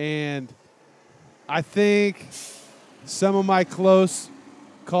 And I think some of my close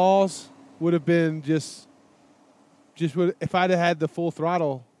calls would have been just would, if I'd have had the full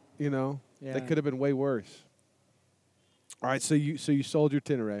throttle, you know, Yeah. that could have been way worse. All right, so you sold your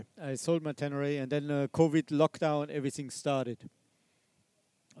Tenere. I sold my Tenere, and then COVID lockdown, everything started.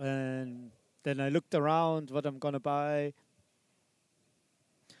 And then I looked around what I'm gonna buy.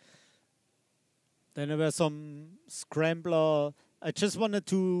 Then there were some scrambler. I just wanted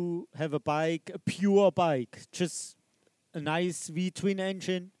to have a bike, a pure bike, just a nice V-twin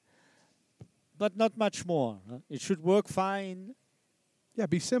engine, but not much more. It should work fine, Yeah,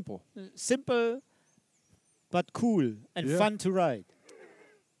 be simple. simple, but cool and Yeah. fun to ride.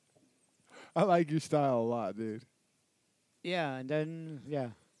 I like your style a lot, dude. Yeah, and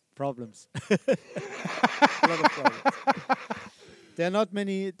then problems. A lot of problems. There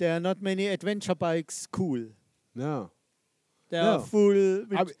are not many adventure bikes cool. No. They are No. full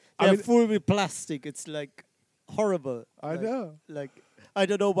with I they're mean- full with plastic. It's like horrible. I know. Like I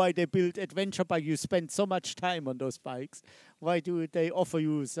don't know why they build adventure bike. You spend so much time on those bikes. Why do they offer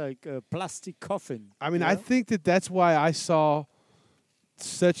you like a plastic coffin? I mean, you I know? think that's why I saw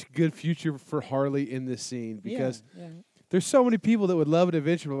such good future for Harley in this scene because yeah. there's so many people that would love an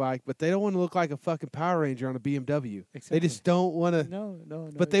adventure bike, but they don't want to look like a fucking Power Ranger on a BMW. They Exactly. just don't want to. No.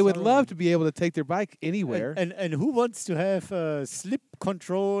 But they it's would horrible. love to be able to take their bike anywhere. And who wants to have slip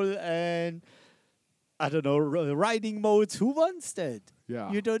control and I don't know riding modes? Who wants that?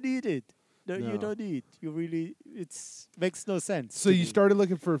 Yeah. You don't need it. No, No. you don't need. You really. It's makes no sense. So to you me. started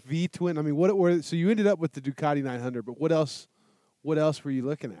looking for V twin. I mean, what were so you ended up with the Ducati 900, but what else? What else were you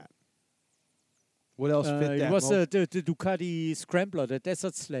looking at? What else fit It that? was the Ducati Scrambler, the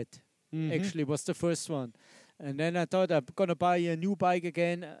Desert Sled. Mhm. Actually, was the first one. And then I thought I'm gonna buy a new bike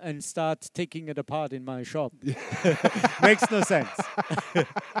again and start taking it apart in my shop. Makes no sense.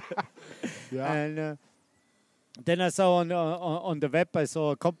 Yeah. And then I saw on the web, I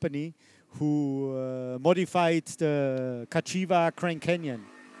saw a company who modified the Kachiva Grand Canyon.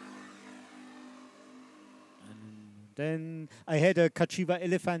 And then I had a Kachiva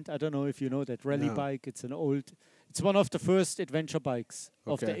Elephant. I don't know if you know that rally No. bike. It's one of the first adventure bikes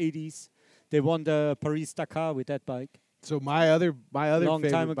of the Okay. 80s. They won the Paris-Dakar with that bike. So my other Long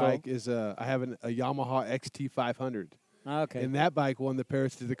time favorite ago. bike is I have a Yamaha XT500, Okay. and that bike won the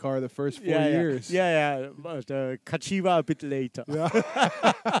Paris to Dakar the first 4 yeah, years. Yeah. But Kachiva a bit later. Yeah.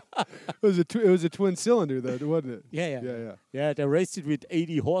 It was a twin cylinder though, wasn't it? Yeah. Yeah. Yeah, they raced it with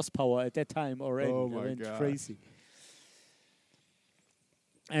 80 horsepower at that time already. Oh They my went gosh. crazy.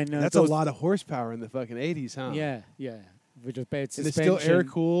 And That's a lot of horsepower in the fucking 80s, huh? Yeah. With a bad And suspension. it's still air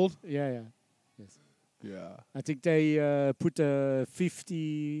cooled. Yeah. Yes. Yeah. I think they put a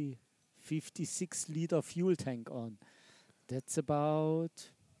 56 liter fuel tank on. That's about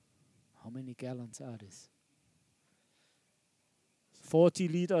how many gallons are this? 40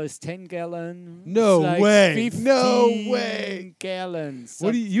 liter is 10 gallon. No It's like way. 15 No way. Gallons.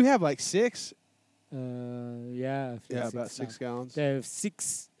 What do you have? Like 6? Yeah. Yeah, about 6 gallons. They have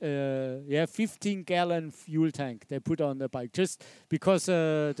 15 gallon fuel tank they put on the bike just because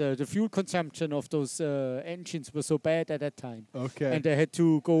the fuel consumption of those engines was so bad at that time. Okay. And they had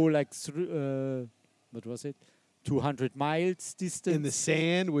to go like what was it? 200 miles distance in the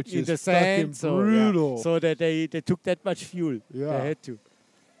sand, which in is the fucking sand, so, brutal. so that they took that much fuel. Yeah. They had to.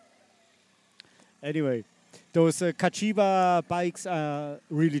 Anyway, those Kachiva bikes are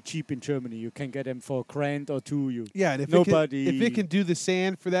really cheap in Germany. You can get them for $1,000 or $2,000. Yeah, and if it can do the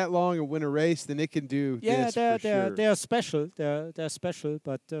sand for that long and win a race, then it can do Yeah, this for sure. they're special. They're special,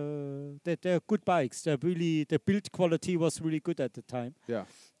 but they're good bikes. The build quality was really good at the time. Yeah.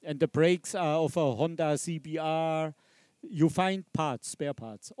 And the brakes are of a Honda CBR. You find spare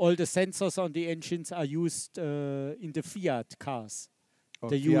parts. All the sensors on the engines are used in the Fiat cars. Oh,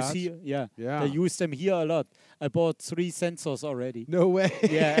 They use Fiats? here, Yeah. They use them here a lot. I bought 3 sensors already. No way.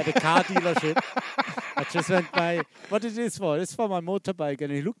 Yeah, at a car dealership. I just went by. What is this for? It's for my motorbike,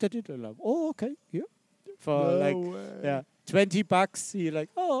 and he looked at it and like, oh, okay, yeah. For No like, way. $20. He like,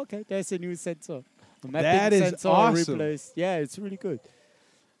 oh, okay, there's a new sensor. A mapping That is sensor awesome. replaced. Yeah, it's really good.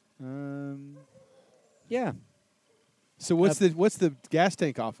 Yeah. So what's the gas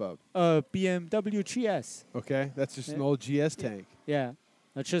tank off of? BMW GS. Okay, that's just an Yeah. old GS tank. Yeah,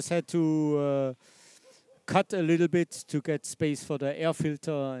 I just had to cut a little bit to get space for the air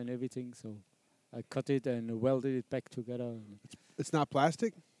filter and everything. So I cut it and welded it back together. It's not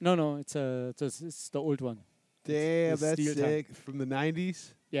plastic. No, it's the old one. Damn, it's that's steel sick. tank. From the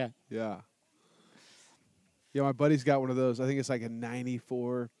 90s. Yeah. Yeah. Yeah, my buddy's got one of those. I think it's like a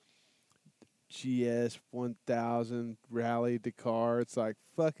 94 GS 1000 Rally Dakar. It's like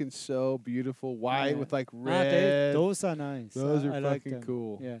fucking so beautiful. White Yeah. with like Ah, red. those are nice. Those are I like fucking them.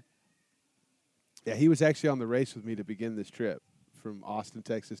 cool. Yeah. Yeah, he was actually on the race with me to begin this trip from Austin,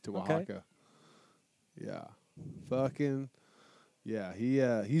 Texas to Okay. Oaxaca. Yeah. Fucking yeah,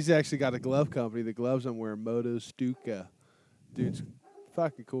 he's actually got a glove company. The gloves I'm wearing, Moto Stuka. Dude's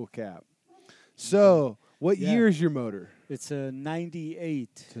fucking cool cap. So, what Yeah. year is your motor? It's a 98.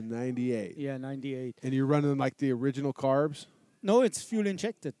 It's a 98. Yeah, 98. And you're running like the original carbs? No, it's fuel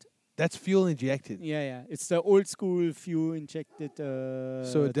injected. That's fuel injected. Yeah. It's the old school fuel injected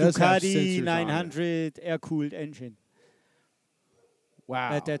So it does have Ducati sensors on it. 900 air cooled engine.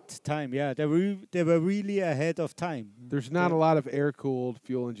 Wow. At that time. Yeah, they were really ahead of time. There's not Yeah. a lot of air cooled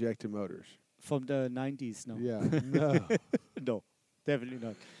fuel injected motors. From the 90s. No. Yeah. No. No, definitely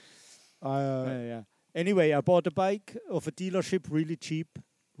not. I Yeah. Anyway, I bought a bike of a dealership really cheap,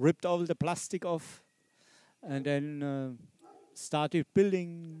 ripped all the plastic off, and then started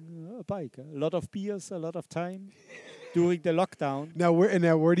building a bike. A lot of beers, a lot of time during the lockdown Now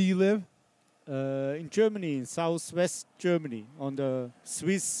where do you live? in Germany, in southwest Germany, on the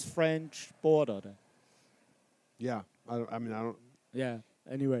Swiss-French border. There. Yeah. I don't Yeah.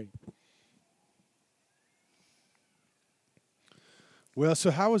 Anyway, Well,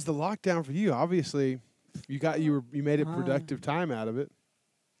 so how was the lockdown for you? Obviously, you made a Ah. productive time out of it.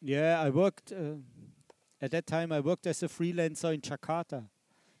 yeah, I worked at that time. I worked as a freelancer in Jakarta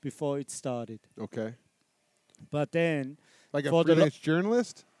before it started. Okay. But then, Like a For the lo- freelance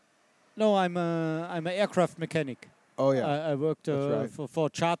journalist? no, I'm an aircraft mechanic. Oh yeah. I worked That's right. for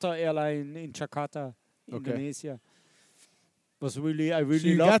charter airline in Jakarta, Okay. Indonesia. I really so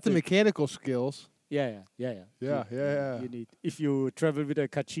you got loved the it. mechanical skills. Yeah. Yeah. You need, if you travel with a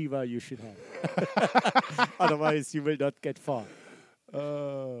Kachiva, you should have. Otherwise, you will not get far.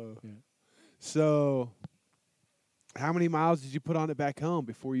 Oh. Yeah. So, how many miles did you put on it back home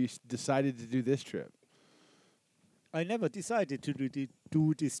before you decided to do this trip? I never decided to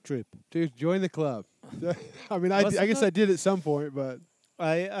do this trip. Dude, join the club. I mean, I Was it guess not? I did at some point, but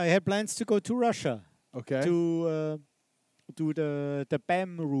I had plans to go to Russia okay. to do the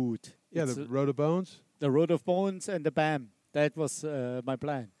BAM route. Yeah, It's the Road of Bones. the Road of Bones and the BAM. That was my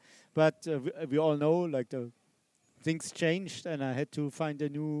plan. But we all know, like, the things changed, and I had to find a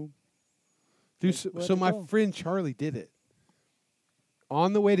new. Dude, Like, where so to my go? friend Charlie did it.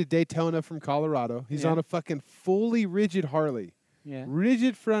 On the way to Daytona from Colorado, he's Yeah. on a fucking fully rigid Harley. Yeah.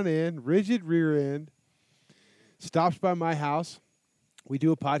 Rigid front end, rigid rear end. Stops by my house. We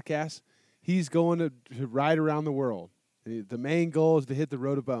do a podcast. He's going to ride around the world. The main goal is to hit the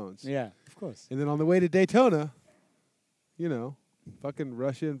Road of Bones. Yeah, of course. And then on the way to Daytona, fucking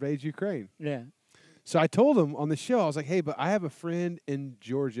Russia invades Ukraine. Yeah. So I told him on the show, I was like, hey, but I have a friend in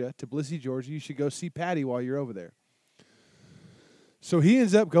Georgia, Tbilisi, Georgia. You should go see Patty while you're over there. So he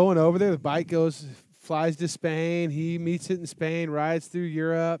ends up going over there. The bike flies to Spain. He meets it in Spain, rides through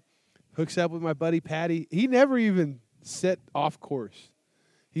Europe, hooks up with my buddy Patty. He never even set off course.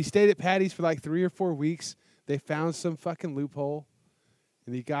 He stayed at Patty's for like 3 or 4 weeks. They found some fucking loophole,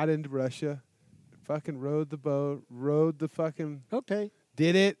 and he got into Russia, fucking rode the boat, Okay.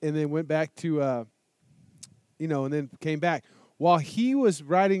 did it, and then went back to, and then came back. While he was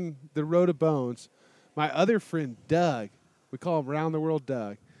riding the Road of Bones, my other friend Doug, we call him Round the World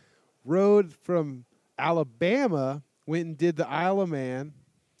Doug, rode from Alabama, went and did the Isle of Man,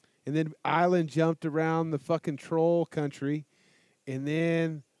 and then island jumped around the fucking troll country, and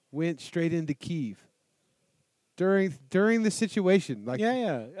then went straight into Kyiv. During the situation, like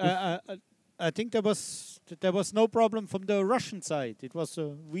Yeah. I think there was no problem from the Russian side. It was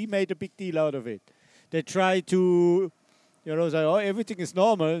we made a big deal out of it. They tried to, say, oh, everything is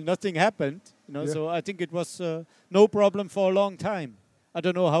normal, nothing happened. Yeah. So I think it was no problem for a long time. I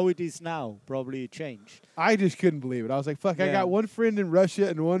don't know how it is now. Probably it changed. I just couldn't believe it. I was like, fuck, I Yeah. got one friend in Russia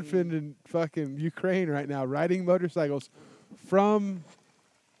and one friend in fucking Ukraine right now riding motorcycles from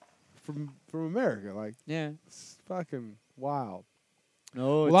America. Like, Yeah. it's fucking wild.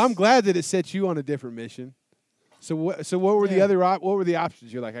 No. Well, I'm glad that it set you on a different mission. So what were the Yeah. other what were the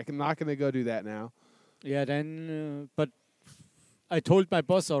options? You're like, I'm not going to go do that now. Yeah. Then, but I told my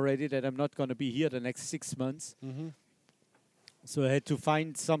boss already that I'm not going to be here the next 6 months. Mm-hmm. So I had to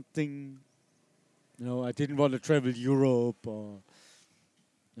find something. I didn't want to travel Europe, or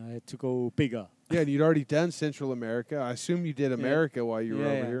I had to go bigger. Yeah, and you'd already done Central America. I assume you did America while you were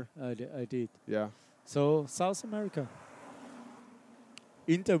over here. I did. Yeah. So South America.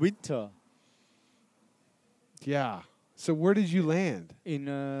 In the winter. Yeah. So where did you land?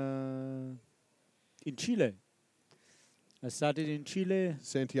 In Chile. I started in Chile,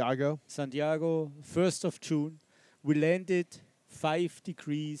 Santiago. Santiago, 1st of June. We landed 5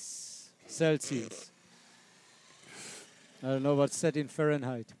 degrees Celsius. I don't know what's that in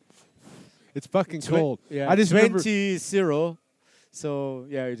Fahrenheit. It's fucking cold. Yeah, I just remember. 20. So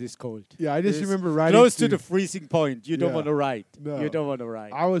yeah, it is cold. Yeah, I just It's remember riding close to through- the freezing point. You don't Yeah. want to ride. No. You don't want to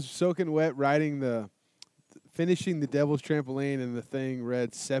ride. I was soaking wet finishing the Devil's Trampoline, and the thing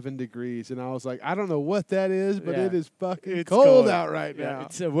read 7 degrees, and I was like, I don't know what that is, but Yeah. it is fucking It's cold out right Yeah, now.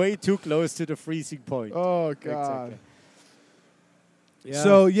 it's way too close to the freezing point. Oh God. Exactly. Yeah.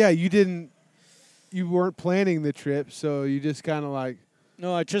 So yeah, you weren't planning the trip, so you just kind of like,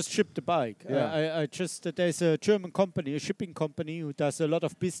 No, I just shipped the bike. Yeah. There's a German company, a shipping company, who does a lot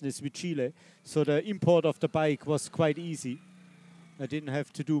of business with Chile. So the import of the bike was quite easy. I didn't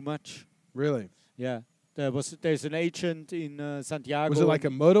have to do much. really? Yeah, there's an agent in Santiago. Was it like a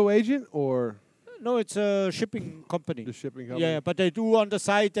moto agent or No, it's a shipping company. the shipping company? Yeah, but they do on the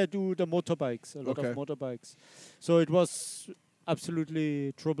side. They do the motorbikes, a lot Okay. of motorbikes. So it was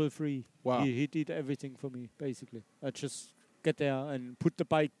absolutely trouble-free. Wow. He did everything for me, basically. I just get there and put the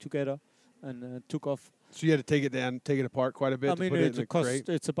bike together and took off. So you had to take it apart quite a bit I to mean, put it it's in a a cost. crate.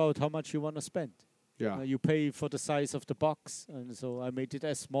 It's about how much you want to spend. Yeah. You pay for the size of the box, and so I made it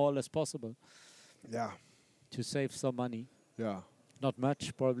as small as possible Yeah. to save some money. Yeah. Not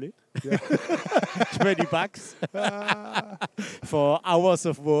much, probably. Yeah. $20 for hours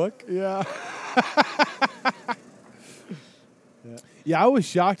of work. Yeah. Yeah, I was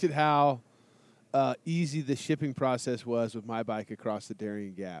shocked at how easy the shipping process was with my bike across the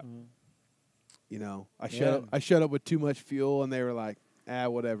Darien Gap. Mm. You know, I Yeah. showed up with too much fuel, and they were like,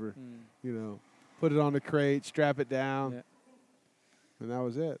 whatever. You know, put it on the crate, strap it down, Yeah. and that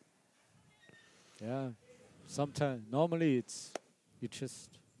was it. Yeah. Sometimes, normally you just,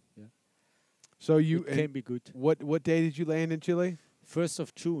 So it can be good. what day did you land in Chile? 1st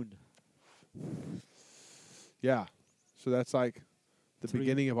of June. Yeah, so that's like the 3.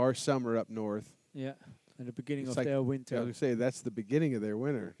 beginning of our summer up north. Yeah. And the beginning It's of like- their Yeah, I was winter. gonna say that's the beginning of their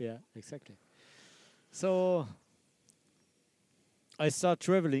winter. Yeah, exactly. So I start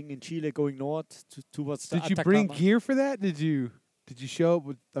traveling in Chile, going north towards the Did you bring Atacama. gear for that? Did you show up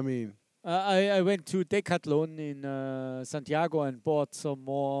with? I mean, I went to Decathlon in Santiago and bought some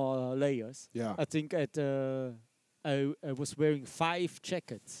more layers. yeah, I think I was wearing 5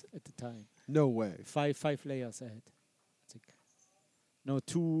 jackets at the time. no way. Five layers I had. I think. No,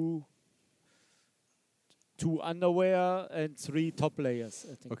 two underwear and 3 top layers.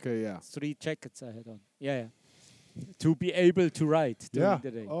 I think. Okay, yeah, 3 jackets I had on. Yeah. To be able to ride during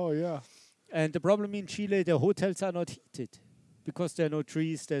the day. Oh yeah. And the problem in Chile, the hotels are not heated because there are no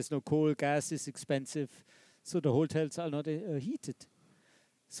trees, there's no coal, gas is expensive, so the hotels are not heated.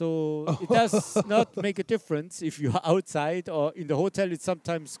 So it does not make a difference if you're outside or in the hotel. It's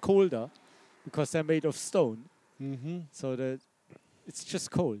sometimes colder because they're made of stone. Mm-hmm. So it's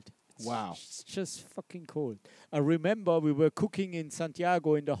just cold. Wow. It's just fucking cold. I remember we were cooking in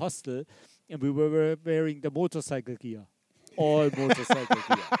Santiago in the hostel, and we were wearing the motorcycle gear. All motorcycle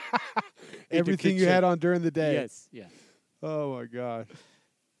gear. In the Everything you kitchen. had on during the day. Yes, yeah. Oh my god.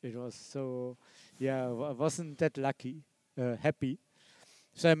 It was so, I wasn't that happy.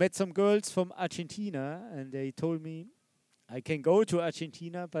 So I met some girls from Argentina, and they told me I can go to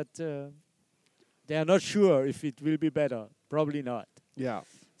Argentina, but they are not sure if it will be better. Probably not. Yeah.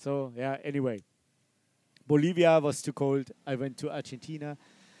 So, anyway. Bolivia was too cold. I went to Argentina,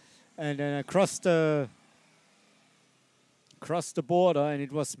 and then I crossed the border, and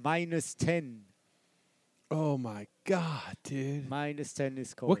it was -10. Oh my god, dude. -10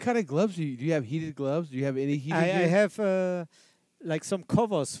 is cold. What kind of gloves do you? Do you have heated gloves? Do you have any heated? I gear? have like some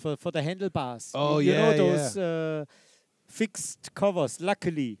covers for the handlebars. Oh, you know yeah, those fixed covers.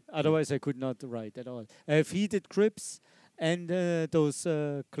 Luckily, otherwise I could not ride at all. I have heated grips and those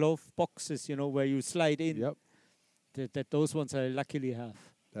glove boxes, where you slide in. Yep. Those ones I luckily have.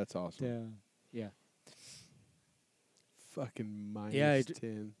 That's awesome. Yeah. Fucking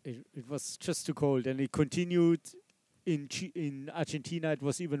 -10. It was just too cold, and it continued. In Argentina, it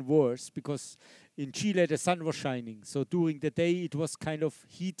was even worse because in Chile the sun was shining. So during the day, it was kind of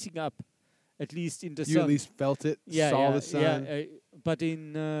heating up, at least in the You sun. at least felt it. Saw the sun. Yeah, but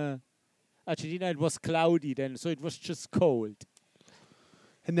in Argentina, it was cloudy then, so it was just cold.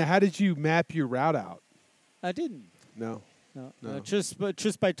 And now, how did you map your route out? I didn't. No. No, No. just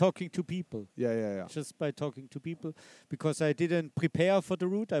by talking to people. Yeah. Just by talking to people, because I didn't prepare for the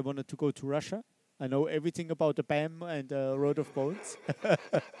route. I wanted to go to Russia. I know everything about the BAM and the Road of Bones.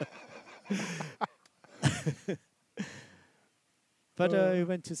 But I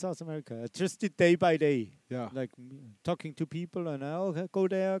went to South America. I just did day by day, Yeah. like talking to people, and okay, go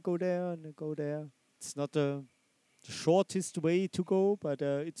there, and go there. It's not the shortest way to go, but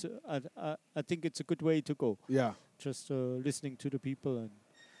I think it's a good way to go. Yeah. Just listening to the people, and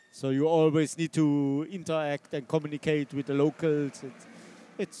so you always need to interact and communicate with the locals.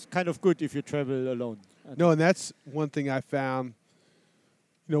 It's kind of good if you travel alone. No, and that's one thing I found.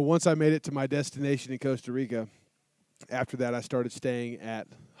 You know, once I made it to my destination in Costa Rica, after that I started staying at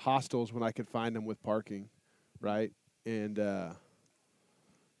hostels when I could find them with parking, right? And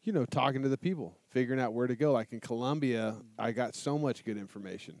you know, talking to the people, figuring out where to go. Like in Colombia, I got so much good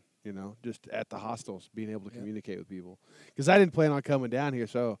information, you know, just at the hostels, being able to communicate with people. Because I didn't plan on coming down here,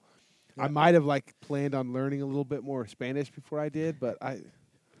 so I might have like planned on learning a little bit more Spanish before I did, but I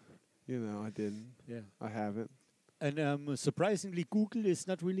didn't. Yeah. I haven't. And surprisingly, Google is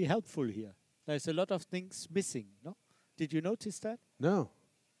not really helpful here. There's a lot of things missing, no? Did you notice that? No.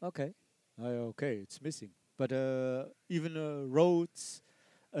 Okay. Okay, it's missing. But even roads,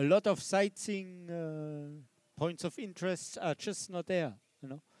 a lot of sightseeing points of interest are just not there, you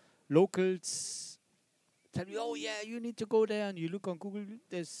know? Locals tell you, oh, yeah, you need to go there, and you look on Google,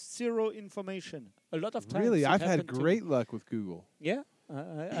 there's zero information. A lot of times. Really, it I've had happened to- great luck with Google. Yeah,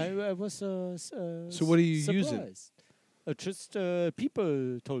 I was So what are you using? surprised. Just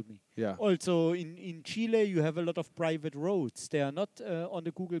people told me. Yeah. Also, in Chile, you have a lot of private roads. They are not on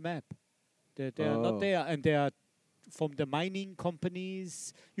the Google map. They are Oh. not there, and they are from the mining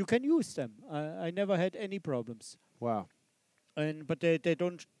companies. You can use them. I never had any problems. Wow. But they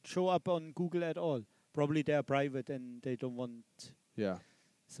don't show up on Google at all. Probably they are private and they don't want. Yeah.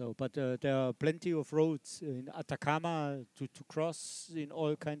 So, but there are plenty of roads in Atacama to cross in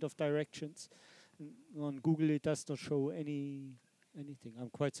all kind of directions. On Google, it does not show anything. I'm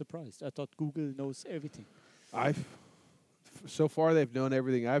quite surprised. I thought Google knows everything. So far they've known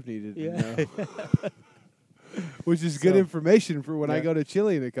everything I've needed to Yeah. know. Which is good So- information for when I Yeah. go to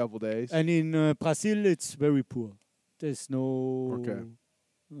Chile in a couple days. And in Brazil, it's very poor. There's no. Okay.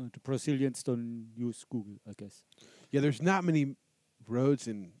 The Brazilians don't use Google, I guess. Yeah, there's not many roads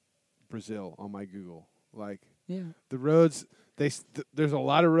in Brazil on my Google. Like Yeah. the roads, there's a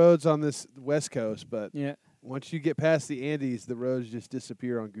lot of roads on this West Coast, but Yeah. once you get past the Andes, the roads just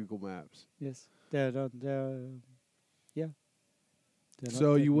disappear on Google Maps. Yes. They're not. Yeah. They're not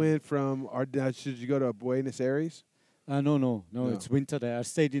So that you many. went from, should you go to Buenos Aires? No. No. It's winter there. I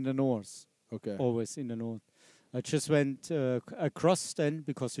stayed in the north. Okay. Always in the north. I just went across then,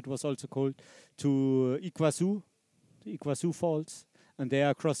 because it was also cold, to Iguazu, the Iguazu Falls, and there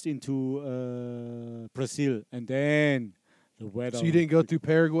I crossed into Brazil, and then the weather. So you didn't go through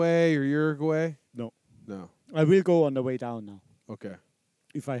Paraguay or Uruguay? No. No. I will go on the way down now, Okay.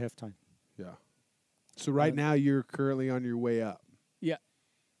 if I have time. Yeah. So right now you're currently on your way up,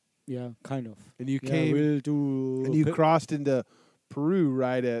 Yeah, kind of. and you Yeah, came we'll do. and you crossed into Peru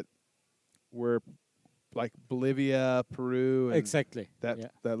right at where, like Bolivia, Peru, and exactly. that yeah,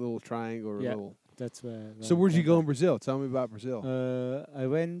 that little triangle. Or Yeah. little. that's where. So where'd you go in Brazil? Tell me about Brazil. I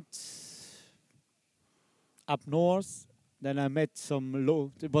went up north. Then I met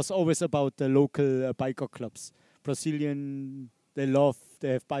some it was always about the local biker clubs. Brazilian, they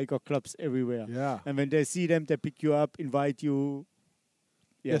have biker clubs everywhere. Yeah. And when they see them, they pick you up, invite you.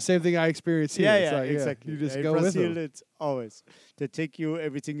 Yeah. Same thing I experienced here. Yeah, It's like, exactly. You just In go with Brazil, them. it's always. They take you,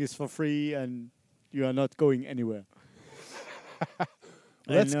 everything is for free, and you are not going anywhere.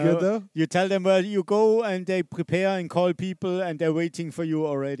 That's And, good though. You tell them where you go, and they prepare and call people, and they're waiting for you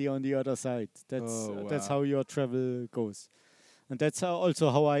already on the other side. That's wow. how your travel goes, and that's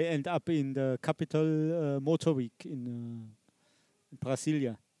also how I end up in the capital Motor Week in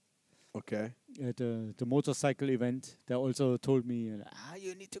Brasilia Okay. at the motorcycle event. They also told me,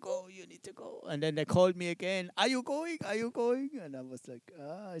 you need to go, and then they called me again. Are you going? And I was like,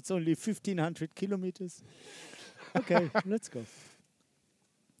 it's only 1,500 kilometers. Okay, let's go.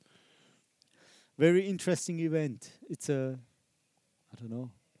 Very interesting event. It's I don't know,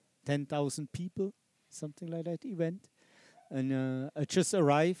 10,000 people, something like that event. And I just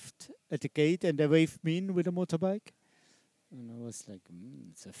arrived at the gate, and they waved me in with a motorbike. And I was like,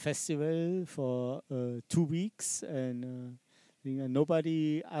 it's a festival for 2 weeks, and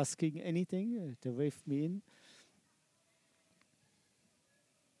nobody asking anything. They waved me in.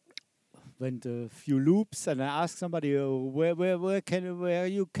 went a few loops, and I asked somebody, where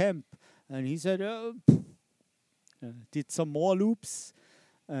you camp? And he said, did some more loops,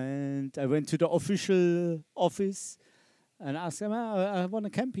 and I went to the official office and asked them, I want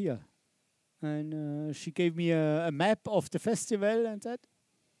to camp here. And she gave me a map of the festival and said,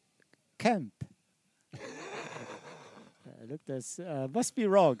 camp. Look, this must be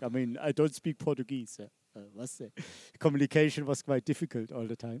wrong. I mean, I don't speak Portuguese. Must say. Communication was quite difficult all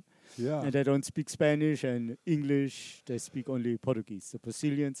the time. Yeah. And I don't speak Spanish and English. They speak only Portuguese. The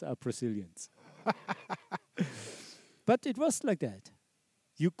Brazilians are Brazilians. But it was like that.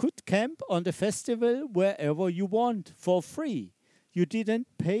 You could camp on the festival wherever you want for free. You didn't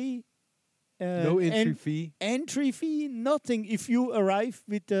pay No entry fee. entry fee, nothing if you arrive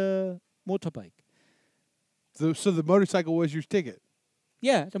with the motorbike. So the motorcycle was your ticket.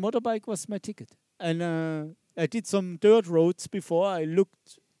 Yeah, the motorbike was my ticket. And I did some dirt roads before. I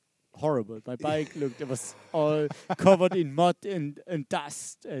looked horrible. My bike it was all covered in mud and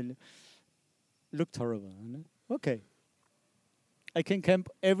dust and looked horrible. Okay. I can camp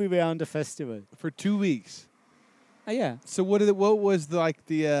everywhere on the festival. For 2 weeks. Yeah. So what were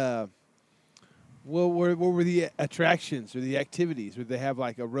the attractions or the activities? Would they have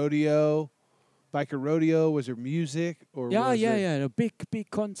like a rodeo, biker rodeo? Was there music or was there The big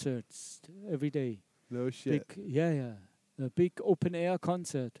concerts every day. No shit. A big open air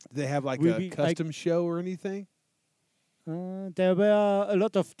concert. Did they have like Will a we, custom show or anything? There were a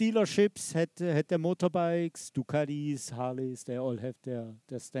lot of dealerships had their motorbikes, Ducatis, Harleys. They all have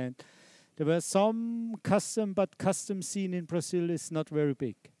their stand. There were some custom scene in Brazil is not very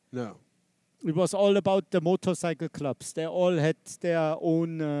big. No. It was all about the motorcycle clubs. They all had their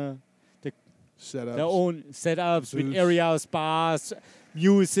own Setups. their own setups with Booths. areas, bars,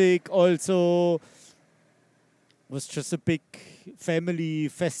 music. Also, was just a big family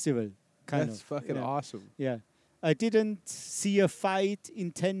festival. That's fucking awesome. Yeah. I didn't see a fight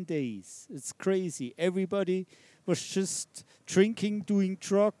in 10 days. It's crazy. Everybody was just drinking, doing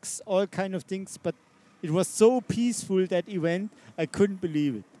drugs, all kind of things. But it was so peaceful, that event. I couldn't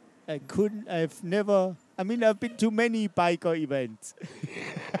believe it. I've been to many biker events.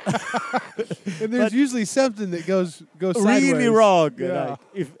 And there's But usually something that goes sideways. Really wrong. Yeah. Like,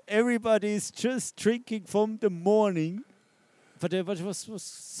 if everybody's just drinking from the morning, but it was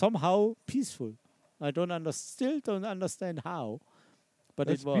somehow peaceful. I still don't understand how, but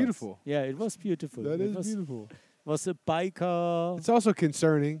That's it was beautiful. Yeah, it was beautiful. That It is was, beautiful. Was a biker. It's also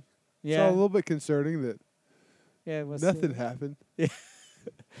concerning. It's Yeah, all a little bit concerning that yeah. It was nothing happened.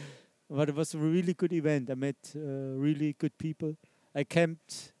 But it was a really good event. I met really good people. I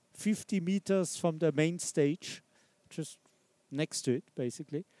camped 50 meters from the main stage, just next to it,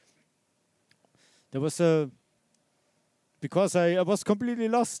 basically. There was because I was completely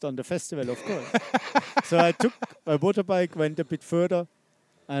lost on the festival, of course. So I took my motorbike, went a bit further,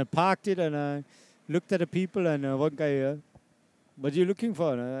 and I parked it, and I looked at the people, and one guy, what are you looking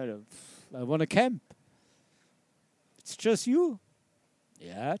for? And I want to camp. It's just you.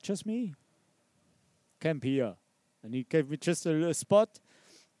 Yeah, just me. Camp here. And he gave me just a spot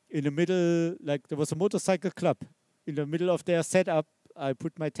in the middle, like there was a motorcycle club. In the middle of their setup, I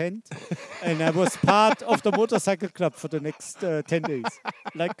put my tent, and I was part of the motorcycle club for the next 10 days.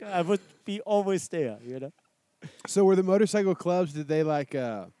 Like, I would be always there, So were the motorcycle clubs, did they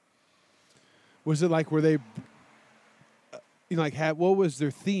was it like, were they, what was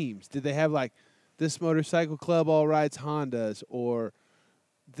their themes? Did they have like, this motorcycle club all rides Hondas, or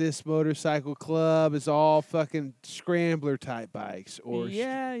this motorcycle club is all fucking scrambler type bikes, or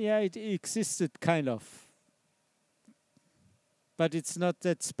it existed kind of. But it's not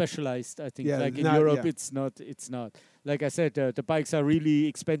that specialized, I think. Yeah, like in not- Europe, yeah. it's not. Like I said, the bikes are really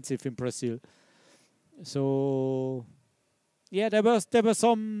expensive in Brazil. So, yeah, there was a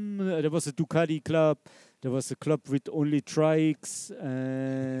Ducati club. There was a club with only trikes.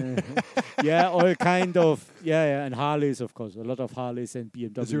 All kind of, and Harleys, of course. A lot of Harleys and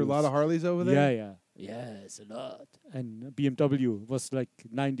BMWs. is there a lot of Harleys over there? Yeah. Yes, a lot. And BMW was like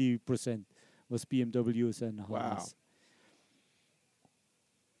 90% was BMWs and Harleys. Wow.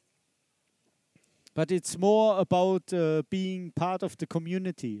 But it's more about being part of the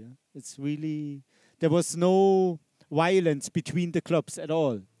community. It's really, there was no violence between the clubs at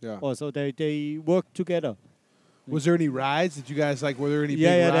all. Yeah. Also, they worked together. Was there any rides? Did you guys were there any big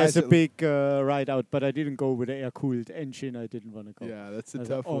Yeah, rides? there's a big ride out, but I didn't go with the air-cooled engine. I didn't want to go. Yeah, that's a I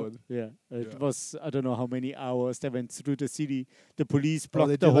tough thought, one. Yeah, it Yeah. was, I don't know how many hours they went through the city. The police Oh,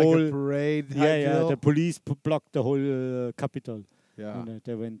 they blocked did the like whole... a parade. the drill? police blocked the whole capital. Yeah. And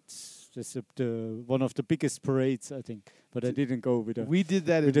they went. This is one of the biggest parades, I think. But I didn't go with We did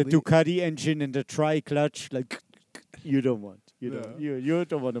that with in the Ducati engine and the tri-clutch. Like you don't want. You No. don't. You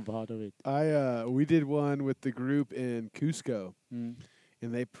don't want a part of it. we did one with the group in Cusco. Mm.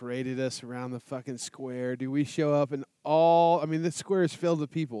 And they paraded us around the fucking square. Dude, we show up and the square is filled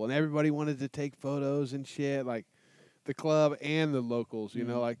with people, and everybody wanted to take photos and shit, like the club and the locals, you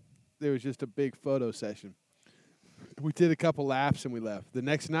know, like there was just a big photo session. We did a couple laps and we left. The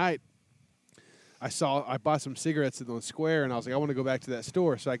next night, I bought some cigarettes in the square, and I was like, I want to go back to that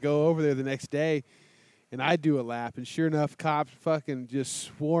store. So I go over there the next day, and I do a lap, and sure enough, cops fucking just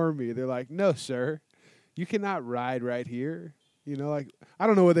swarm me. They're like, no, sir, you cannot ride right here. You know, like, I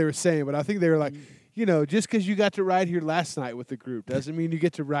don't know what they were saying, but I think they were like, you know, just because you got to ride here last night with the group doesn't mean you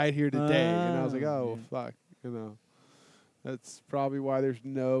get to ride here today. And I was like, oh, well, fuck, you know. That's probably why there's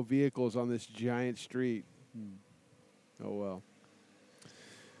no vehicles on this giant street. Oh, well.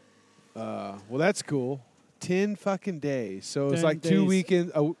 Well, that's cool. 10 fucking days. So it's 10 like 2 days.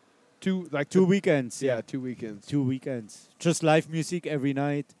 weekends. Two weekends. Yeah, 2 weekends. 2 weekends. Just live music every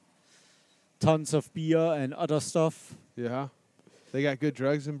night. Tons of beer and other stuff. Yeah. They got good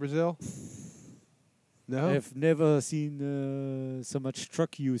drugs in Brazil? No? I've never seen so much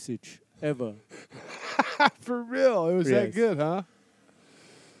truck usage ever. For real? It was that Yes. good, huh?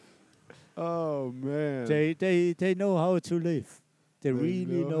 Oh, man. They know how to live. They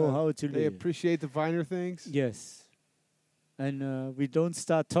really know how to They live. appreciate the finer things? Yes. And we don't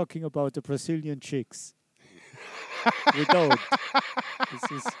start talking about the Brazilian chicks. We don't.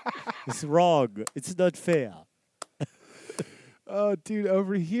 It's wrong. It's not fair. Oh, dude,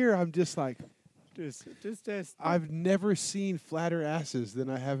 over here, I'm just like, Just I've never seen flatter asses than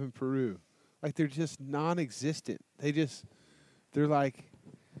I have in Peru. Like, they're just non-existent. They're like,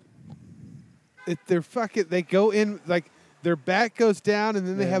 they go in, like, their back goes down, and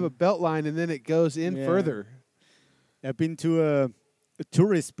then they have a belt line, and then it goes in further. I've been to a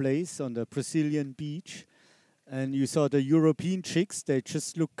tourist place on the Brazilian beach, and you saw the European chicks. They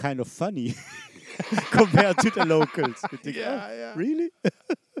just look kind of funny compared to the locals. You think, Yeah. Really?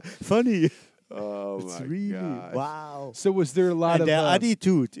 Funny. Oh, It's my really gosh. wow. So was there a lot And of... their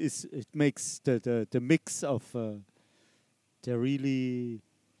attitude it makes the mix of they're really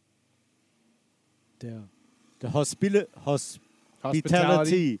the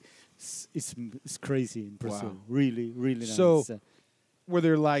hospitality is crazy in Brazil. Wow. Really, really So- nice. Were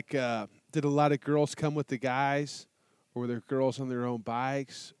there like, did a lot of girls come with the guys? Or were there girls on their own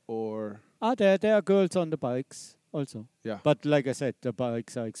bikes? Or... There are girls on the bikes also. Yeah. But like I said, the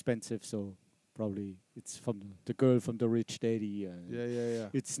bikes are expensive, so probably it's from the girl from the rich daddy. Yeah.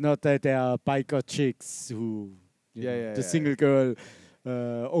 It's not that there are biker chicks who, the single girl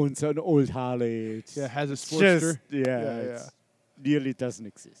owns an old Harley. It's Yeah, has a it's Sportster. It nearly doesn't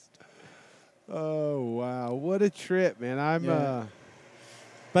exist. Oh, wow. What a trip, man. Yeah.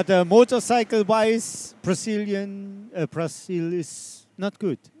 But motorcycle-wise, Brazil is not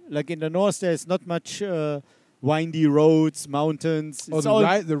good. Like in the north, there's not much windy roads, mountains. Oh, It's all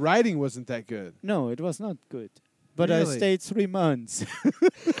the riding wasn't that good. No, it was not good. But I Really? stayed 3 months.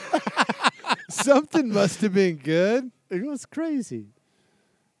 Something must have been good. It was crazy.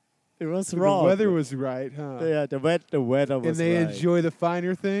 It was The wrong. weather was right, huh? Yeah, the weather was And they right. enjoy the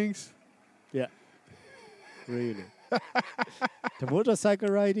finer things. Yeah. Really. The motorcycle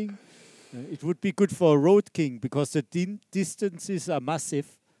riding, it would be good for a road king because the distances are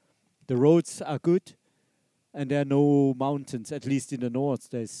massive. The roads are good. And there are no mountains, at least in the north.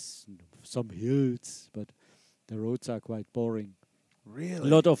 There's some hills, but the roads are quite boring. Really?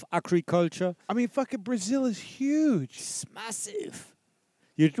 A lot of agriculture. I mean, fucking Brazil is huge. It's massive.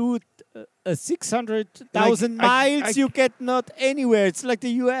 You do 600,000 I- miles, you get not anywhere. It's like the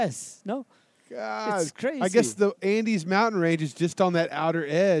U.S., no? God. It's crazy. I guess the Andes mountain range is just on that outer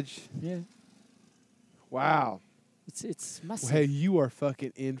edge. Yeah. Wow. It's massive. Well, hey, you are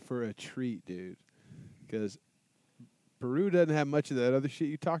fucking in for a treat, dude. Because Peru doesn't have much of that other shit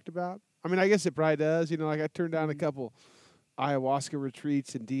you talked about. I mean, I guess it probably does. You know, like I turned down a couple ayahuasca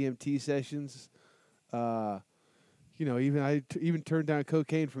retreats and DMT sessions. You know, I even turned down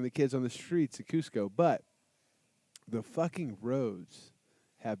cocaine from the kids on the streets in Cusco. But the fucking roads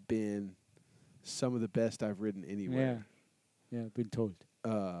have been some of the best I've ridden anywhere. Yeah, I've been told.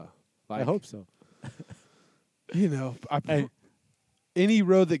 I I hope so. You know, Hey. any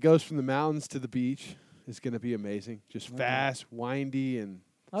road that goes from the mountains to the beach is going to be amazing. Just Okay. fast, windy, and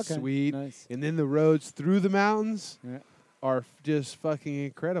Okay, sweet. nice. And then the roads through the mountains Yeah. are just fucking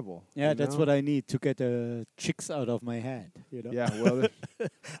incredible. Yeah, you that's know? what I need to get the chicks out of my head. You know. Yeah, well,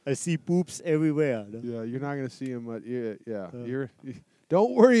 I see boobs everywhere. No? Yeah, you're not gonna see him much. Yeah. Uh.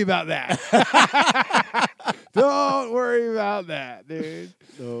 Don't worry about that. Don't worry about that, dude.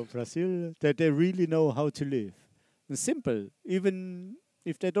 So Brazil, that they really know how to live. And simple, even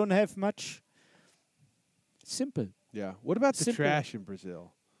if they don't have much. Simple. Yeah. What about the Simple. trash in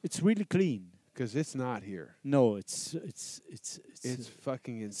Brazil? It's really clean. Because it's not here. No, it's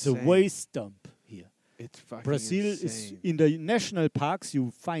Fucking it's a insane. waste dump here. It's fucking Brazil insane. is in the national parks.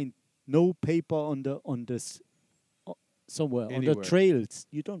 You find no paper on this somewhere on Anywhere. the trails.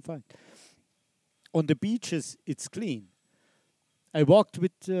 You don't find. On the beaches, it's clean. I walked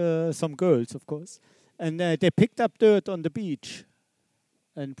with some girls, of course, and they picked up dirt on the beach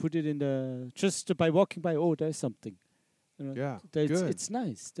and put it in the just by walking by. Oh, there's something. You know, Yeah, that's- good. It's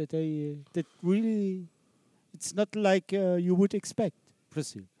nice that they that really. It's not like you would expect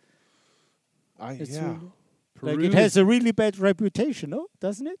Brazil. It's Yeah. really- Peru Like it has a really bad reputation, no?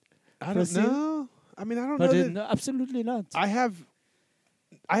 Doesn't it? I don't Brazil? know. I mean, I don't But know. no, absolutely not. I have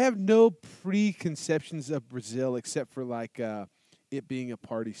no preconceptions of Brazil except for like it being a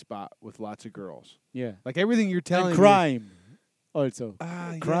party spot with lots of girls. Yeah. Like everything you're telling And me. crime also.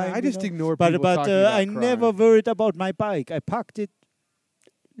 Yeah, Crime, I you just know. ignore But people talking about I crime. never worried about my bike. I parked it.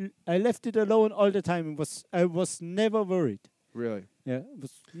 I left it alone all the time. I was never worried. Really. Yeah, it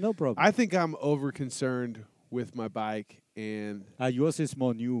was no problem. I think I'm over concerned with my bike and Yours is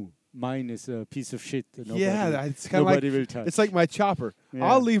more new. Mine is a piece of shit. that yeah, it's kind of like nobody will touch. it's like my chopper. Yeah.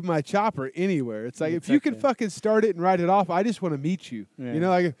 I'll leave my chopper anywhere. It's like if you can Exactly. fucking start it and ride it off, I just want to meet you. Yeah. You know,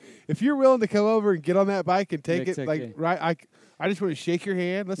 like if you're willing to come over and get on that bike and take it, Exactly. like right, I just want to shake your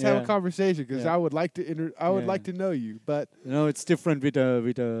hand. Let's have a Yeah. conversation because Yeah. I would like to I would Yeah. like to know you. But No, it's different with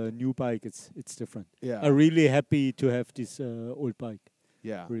a new bike. It's different. yeah, I'm really happy to have this old bike.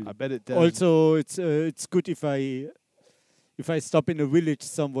 yeah, really. I bet it does. Also, it's good if I stop in a village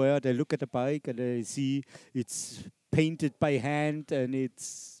somewhere, they look at the bike and they see it's painted by hand and they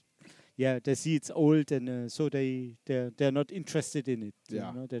see it's old and so they're not interested in it.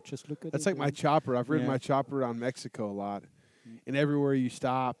 Yeah. You know, they just look at That's it. like my and- chopper. I've ridden Yeah. my chopper around Mexico a lot, and everywhere you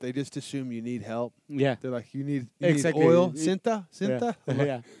stop, they just assume you need help. Yeah. They're like, you need Exactly. oil, It- Cinta, Cinta. I'm like,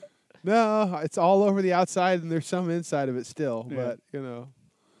 yeah. no, it's all over the outside, and there's some inside of it still. Yeah. But you know,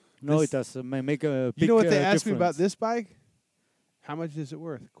 No, This- it does make a big you know what they asked me about difference. this bike? How much is it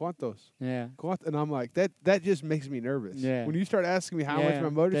worth? ¿Cuántos? Yeah. And I'm like, that just makes me nervous. Yeah. When you start asking me how Yeah. much my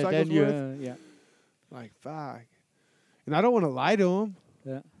motorcycle's then you, worth, yeah. like, fuck. And I don't want to lie to them.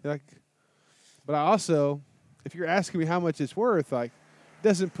 Yeah. Like, but I also, if you're asking me how much it's worth, like, it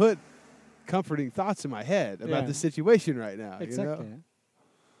doesn't put comforting thoughts in my head about Yeah. the situation right now. Exactly. You know?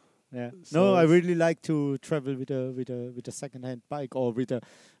 Yeah. So No, I it's- really like to travel with a second-hand bike or with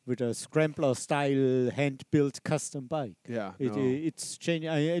a scrambler style hand-built custom bike. Yeah. It, no. it's changing.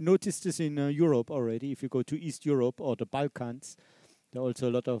 I noticed this in Europe already. If you go to East Europe or the Balkans, there are also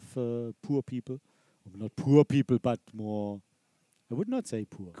a lot of poor people. Not poor people, but more. I would not say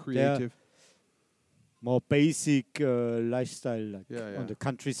poor. They are Creative. more basic lifestyle, like Yeah, yeah. on the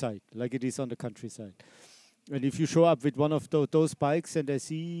countryside, like it is on the countryside. And if you show up with one of those bikes and they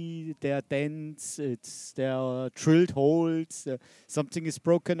see there are dents, there are drilled holes, something is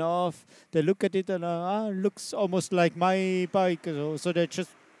broken off, they look at it and looks almost like my bike, so they just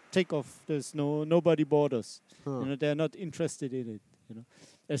take off. There's nobody bothers. Huh. You know, they're not interested in it. You know,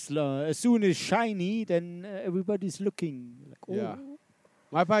 as soon as shiny, then everybody's looking. Like, oh, Yeah.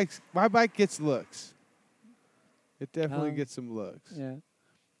 My bike gets looks. It definitely gets some looks. Yeah.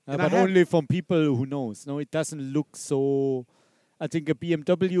 And I But have- only from people who knows. No, it doesn't look so. I think a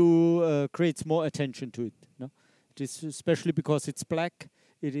BMW creates more attention to it. No, it is especially because it's black.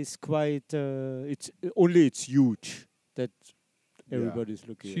 It is quite. It's huge that Yeah. everybody's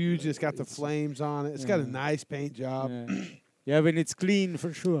looking. It's at. huge. It's got the It's- flames on it. It's got a yeah. nice paint job. Yeah. Yeah, when it's clean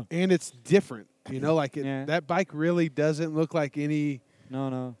for sure. And it's different. You know, like Yeah. that bike really doesn't look like any.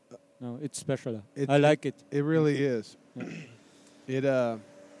 No, it's special. It- I like it. It really is. It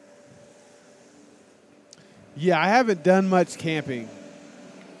Yeah, I haven't done much camping.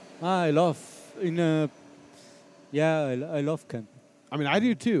 I love I love camp. I mean, I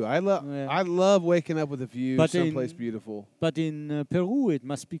do too. Yeah. I love waking up with a view, But someplace in- beautiful. But in Peru, it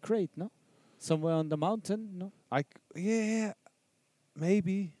must be great, no? Somewhere on the mountain, no? Yeah,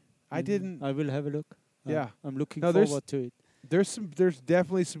 maybe. I Mhm. didn't. I will have a look. Yeah. I'm looking No, there's- forward to it. There's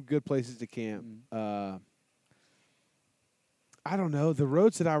definitely some good places to camp. I don't know. The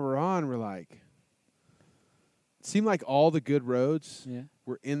roads that I were on were like seemed like all the good roads Yeah.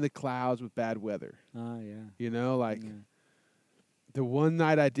 were in the clouds with bad weather. Yeah. You know, like Yeah. the one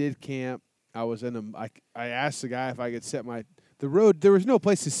night I did camp, I was in I asked the guy if I could set the road, there was no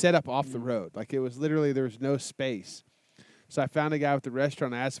place to set up off the road. Like, it was literally, there was no space. So I found a guy with the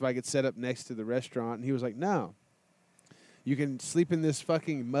restaurant. I asked if I could set up next to the restaurant, and he was like, no. You can sleep in this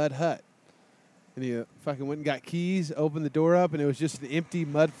fucking mud hut. And he fucking went and got keys, opened the door up, and it was just an empty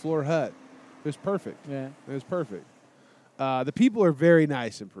mud floor hut. It was perfect. Yeah. It was perfect. The people are very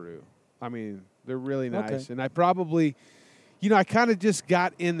nice in Peru. I mean, they're really nice. Okay. And I probably, I kind of just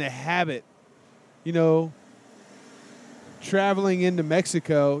got in the habit, traveling into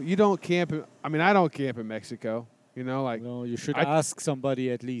Mexico. You don't camp. I don't camp in Mexico. Like, No, you should I- ask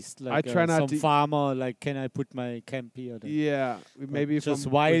somebody at least. Like I try not some to- farmer, like, can I put my camp here? Then? yeah, maybe if just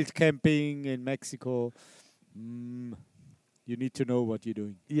I'm wild camping in Mexico. You need to know what you're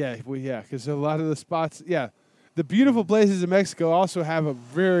doing. Yeah, because a lot of the spots, the beautiful places in Mexico also have a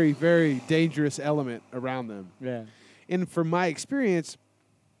very, very dangerous element around them. Yeah. And from my experience,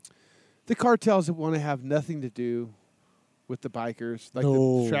 the cartels want to have nothing to do with the bikers, like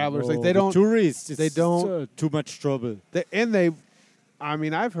the travelers. Like, they the don't. Tourists. they it's, don't- too much trouble.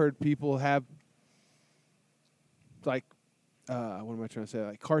 I've heard people have, like, what am I trying to say?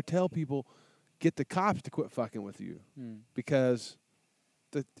 Like, cartel people get the cops to quit fucking with you because,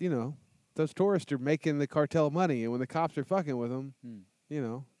 those tourists are making the cartel money, and when the cops are fucking with them,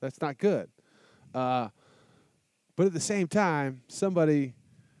 that's not good. But at the same time, somebody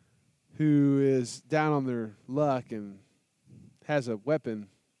who is down on their luck and has a weapon,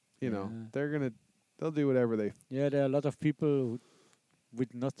 they'll do whatever they. Yeah, there are a lot of people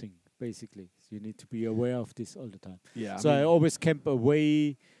with nothing, basically. So you need to be aware of this all the time. Yeah. So I always camp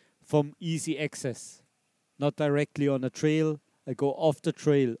away from easy access, not directly on a trail. I go off the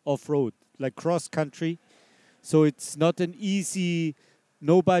trail, off-road, like cross-country. So it's not an easy,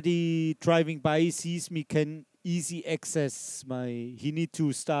 nobody driving by sees me can easy access he need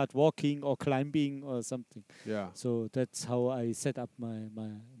to start walking or climbing or something. Yeah. So that's how I set up my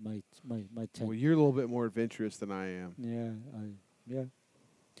tent. Well, you're a little bit more adventurous than I am. Yeah.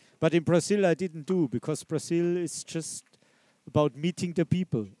 But in Brazil, I didn't do, because Brazil is just about meeting the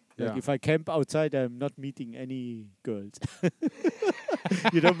people. Like, Yeah. if I camp outside, I'm not meeting any girls.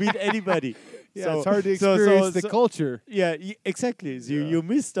 You don't meet anybody. Yeah, So- it's hard to so- experience so- the culture. Yeah, exactly. So Yeah. you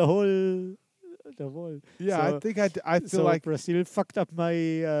miss the whole. Yeah, So- I think I feel so like. Brazil fucked up my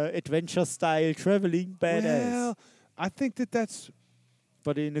adventure style traveling badass, Well, I think that's.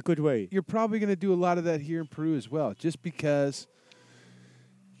 but in a good way. You're probably going to do a lot of that here in Peru as well, just because.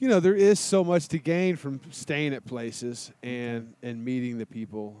 There is so much to gain from staying at places and meeting the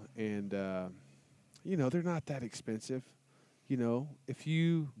people, and they're not that expensive. If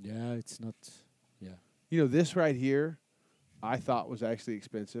you. Yeah, it's not. Yeah, This right here, I thought was actually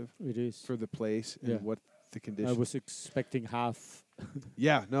expensive it is. for the place and Yeah. what the I conditions. was expecting half.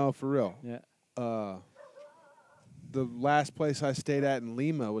 Yeah, no, for real. Yeah. The last place I stayed at in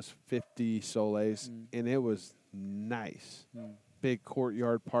Lima was 50 soles, Mm. and it was nice. Mm. Big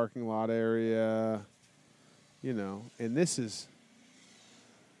courtyard parking lot area, and this is.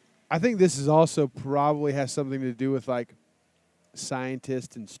 I think this is also probably has something to do with, like,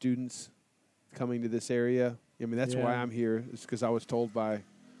 scientists and students coming to this area. I mean, that's why Yeah. I'm here. It's because I was told by,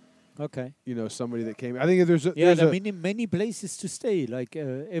 Okay. somebody that came. I think there's a, Yeah, there's there a are many places to stay. Like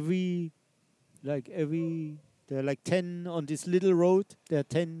every, there are like 10 on this little road. There are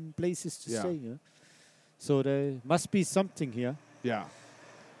 10 places to Yeah. stay. Yeah. So there must be something here. yeah.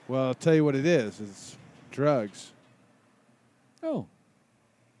 Well, I'll tell you what it is. It's drugs. Oh.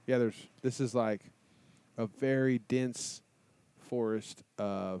 Yeah, this is like a very dense forest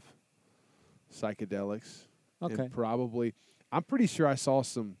of psychedelics. Okay. And probably, I'm pretty sure I saw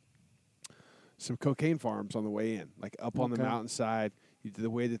some cocaine farms on the way in, like up on the Okay. mountainside. The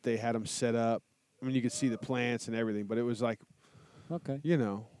way that they had them set up. I mean, you could see the plants and everything, but it was like, Okay.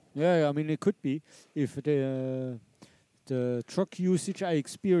 Yeah, I mean, it could be if the truck usage I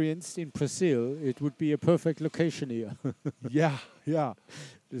experienced in Brazil, it would be a perfect location here. yeah, yeah.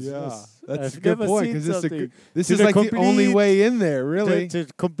 This Yeah, was- that's I've a good never point seen because something. this To is the like the only complete- way in there, really. The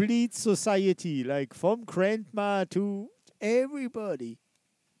complete society, like from grandma to everybody.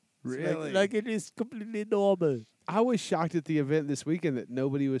 It's Really? like it is completely normal. I was shocked at the event this weekend that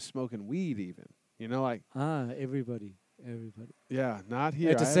nobody was smoking weed. Even Everybody. yeah, not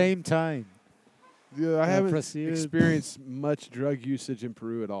here At the same time. I haven't Brazil. experienced much drug usage in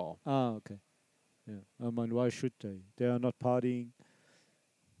Peru at all. Okay. Yeah. I mean, why should they? They are not partying.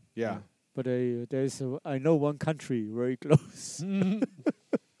 Yeah. But I know one country very close.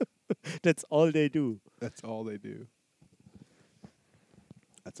 That's all they do. That's all they do.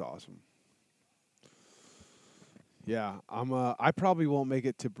 That's awesome. Yeah, I probably won't make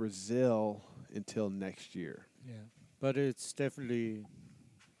it to Brazil until next year. Yeah. But it's definitely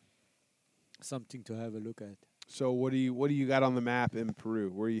something to have a look at. So what do you got on the map in Peru?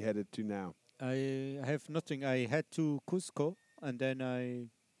 Where are you headed to now? I have nothing. I head to Cusco, and then I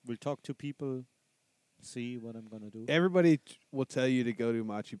will talk to people, see what I'm gonna do. Everybody will tell you to go to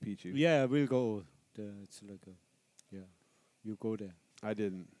Machu Picchu. Yeah, we'll go there. It's like a, yeah, you go there. I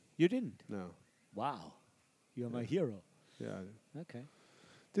didn't. You didn't? No. Wow, you're my hero. Yeah. Okay.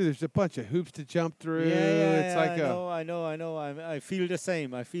 Dude, there's a bunch of hoops to jump through. Yeah, It's like I know. I feel the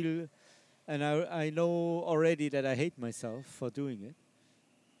same. I feel, and I know already that I hate myself for doing it.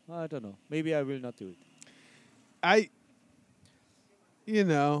 I don't know. Maybe I will not do it. I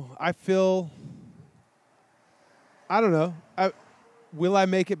feel. I don't know. Will I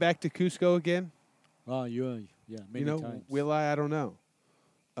make it back to Cusco again? Oh, many times. Will I? I don't know.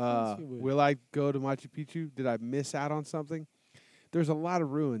 Yes, you will. Will I go to Machu Picchu? Did I miss out on something? There's a lot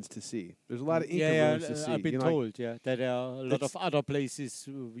of ruins to see. There's a lot of Inca ruins to see. I've been You know, like, told, that there are a lot of other places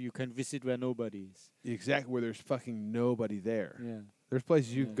you can visit where nobody is. exactly where there's fucking nobody there. Yeah, There's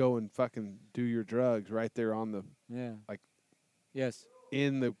places you Yeah. can go and fucking do your drugs right there on the yeah. Like- yes,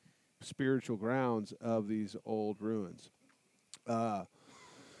 in the spiritual grounds of these old ruins.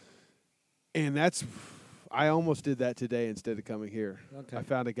 And I almost did that today instead of coming here. Okay. I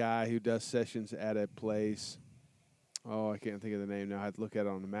found a guy who does sessions at a place. Oh, I can't think of the name now. I had to look at it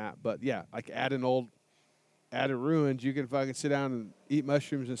on the map. But yeah, like at a ruins, you can fucking sit down and eat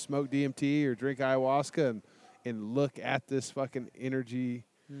mushrooms and smoke DMT or drink ayahuasca and look at this fucking energy,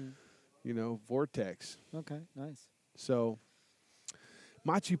 vortex. Okay, nice. So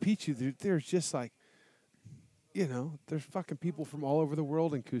Machu Picchu, there's just like, there's fucking people from all over the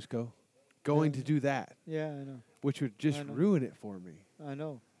world in Cusco going Yeah. to do that, Yeah, I know. which would just I know. ruin it for me. I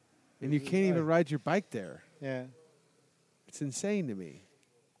know. And you can't even ride your bike there. Yeah. It's insane to me.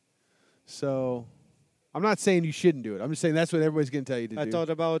 So I'm not saying you shouldn't do it. I'm just saying that's what everybody's going to tell you to I do. thought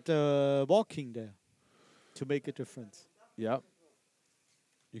about walking there to make a difference. Yep.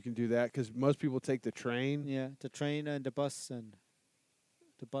 You can do that because most people take the train. Yeah, the train and the bus, and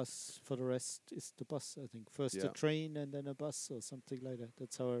the bus for the rest is the bus, I think. First the Yeah. train and then a bus or something like that.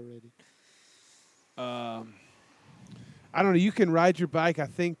 That's how I read it. I don't know. You can ride your bike, I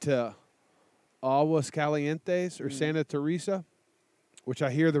think, to Aguas Calientes or Mm. Santa Teresa, which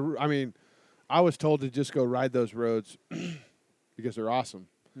I hear I was told to just go ride those roads because they're awesome.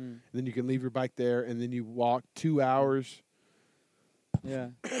 Mm. And then you can leave your bike there, and then you walk 2 hours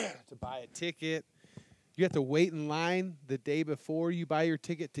Yeah. to buy a ticket. You have to wait in line the day before you buy your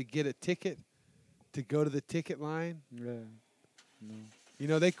ticket to get a ticket to go to the ticket line. Yeah.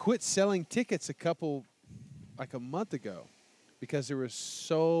 No. They quit selling tickets a month ago because there was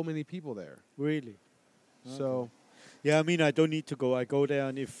so many people there. Really? So, Yeah, I mean, I don't need to go. I go there,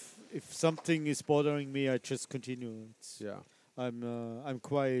 and if something is bothering me, I just continue. yeah. I'm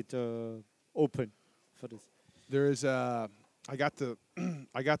quite open for this. There is I got the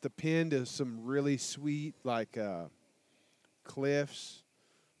pin to some really sweet cliffs,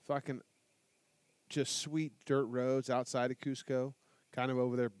 fucking just sweet dirt roads outside of Cusco, kind of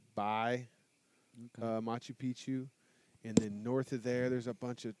over there by Machu Picchu, and then north of there there's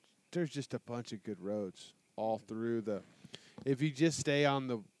just a bunch of good roads all through if you just stay on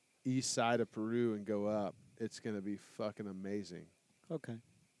the east side of Peru and go up, it's going to be fucking amazing. Okay.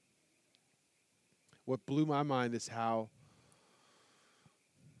 What blew my mind is how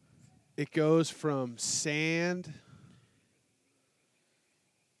it goes from sand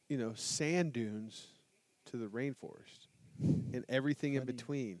dunes to the rainforest and everything in Funny.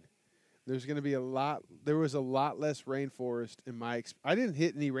 between. There's going to be there was a lot less rainforest in my I didn't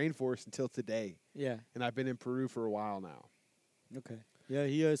hit any rainforest until today, Yeah. and I've been in Peru for a while now. Okay. Yeah,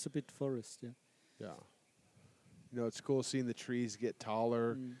 here is a bit forest. Yeah. Yeah. It's cool seeing the trees get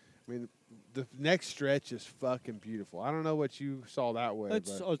taller. Mm. I mean, the next stretch is fucking beautiful. I don't know what you saw that way,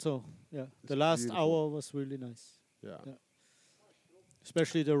 It's but also the it's last beautiful. hour was really nice, yeah.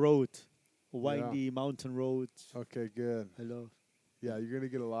 especially the road, windy mountain road. Okay, good. I love. Yeah, you're gonna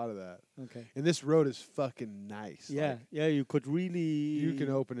get a lot of that. Okay. And this road is fucking nice. Yeah, yeah, you could really. You can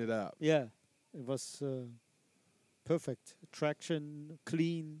open it up. Yeah, it was perfect. Traction,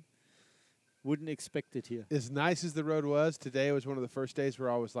 clean. Wouldn't expect it here. As nice as the road was, today was one of the first days where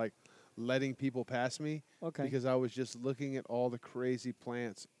I was like letting people pass me Okay. because I was just looking at all the crazy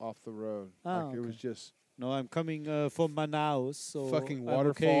plants off the road. Ah, It okay. was just No, I'm coming from Manaus, so fucking I'm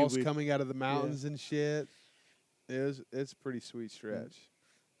waterfalls okay with, coming out of the mountains and shit. It's a pretty sweet stretch.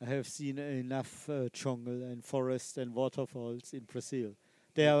 I have seen enough jungle and forest and waterfalls in Brazil.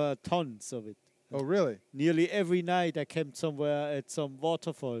 There are tons of it. Oh, really? Nearly every night I camped somewhere at some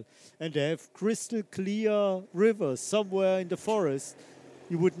waterfall. And they have crystal clear rivers somewhere in the forest.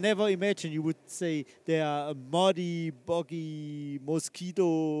 You would never imagine. You would say they are a muddy, boggy,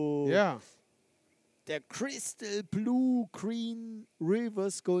 mosquito. Yeah. They're crystal blue, green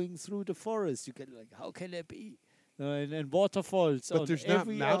rivers going through the forest. You can how can that be? And waterfalls But on there's not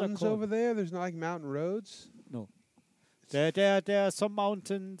every mountains other over there? There's not like mountain roads? No. There are some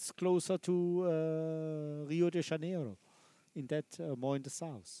mountains closer to Rio de Janeiro, in that more in the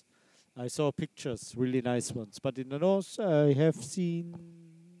south. I saw pictures, really nice ones. But in the north, I have seen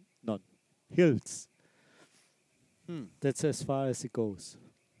none. Hills. That's as far as it goes.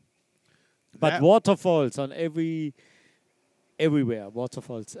 But That- waterfalls on everywhere,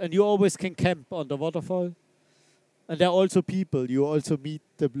 waterfalls. And you always can camp on the waterfall. And there are also people. You also meet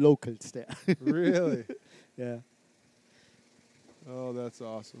the locals there. Really? Yeah. Oh, that's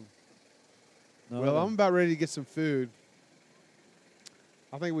awesome. No, Well, no. I'm about ready to get some food.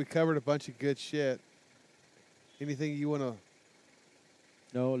 I think we covered a bunch of good shit. Anything you want to...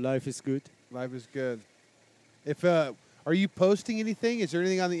 No, life is good. Life is good. If are you posting anything? Is there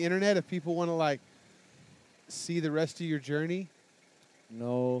anything on the internet if people want to like see the rest of your journey?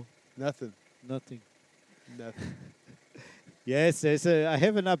 No, Nothing. nothing. Nothing. Yes, I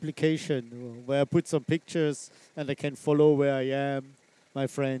have an application where I put some pictures and I can follow where I am, my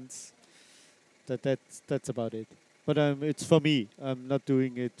friends. That's about it. But it's for me. I'm not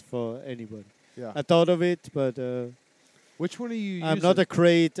doing it for anybody. Yeah. I thought of it, but Which one are you using? I'm not a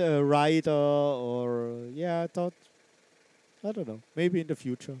great writer or I thought, I don't know, maybe in the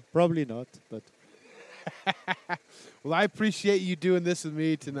future. Probably not, but Well, I appreciate you doing this with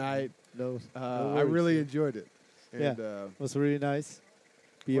me tonight. no. I really enjoyed it. And Yeah. It was really nice.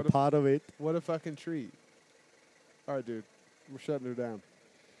 Be a What a- part of it. what a fucking treat. All right, dude. We're shutting her down.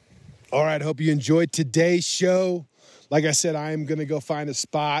 All right, hope you enjoyed today's show. Like I said, I am going to go find a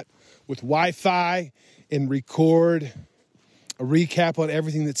spot with Wi-Fi and record a recap on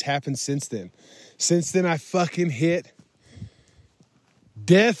everything that's happened since then. Since then, I fucking hit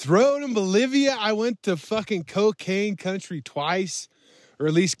Death Road in Bolivia. I went to fucking cocaine country twice, or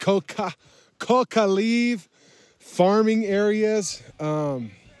at least coca leaf farming areas.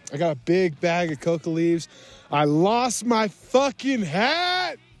 I got a big bag of coca leaves. I lost my fucking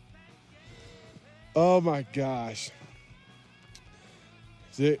hat. Oh my gosh.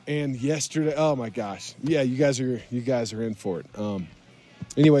 And yesterday, oh my gosh. Yeah, you guys are in for it.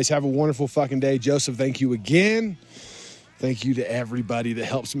 Anyways, have a wonderful fucking day. Joseph, thank you again. Thank you to everybody that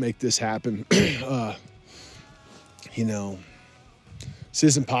helps make this happen. This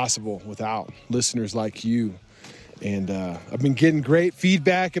isn't possible without listeners like you. And I've been getting great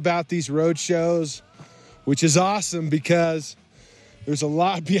feedback about these road shows, which is awesome because there's a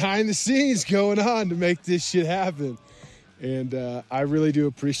lot behind the scenes going on to make this shit happen. And I really do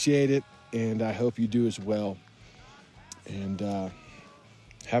appreciate it. And I hope you do as well. And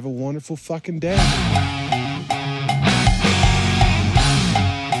have a wonderful fucking day.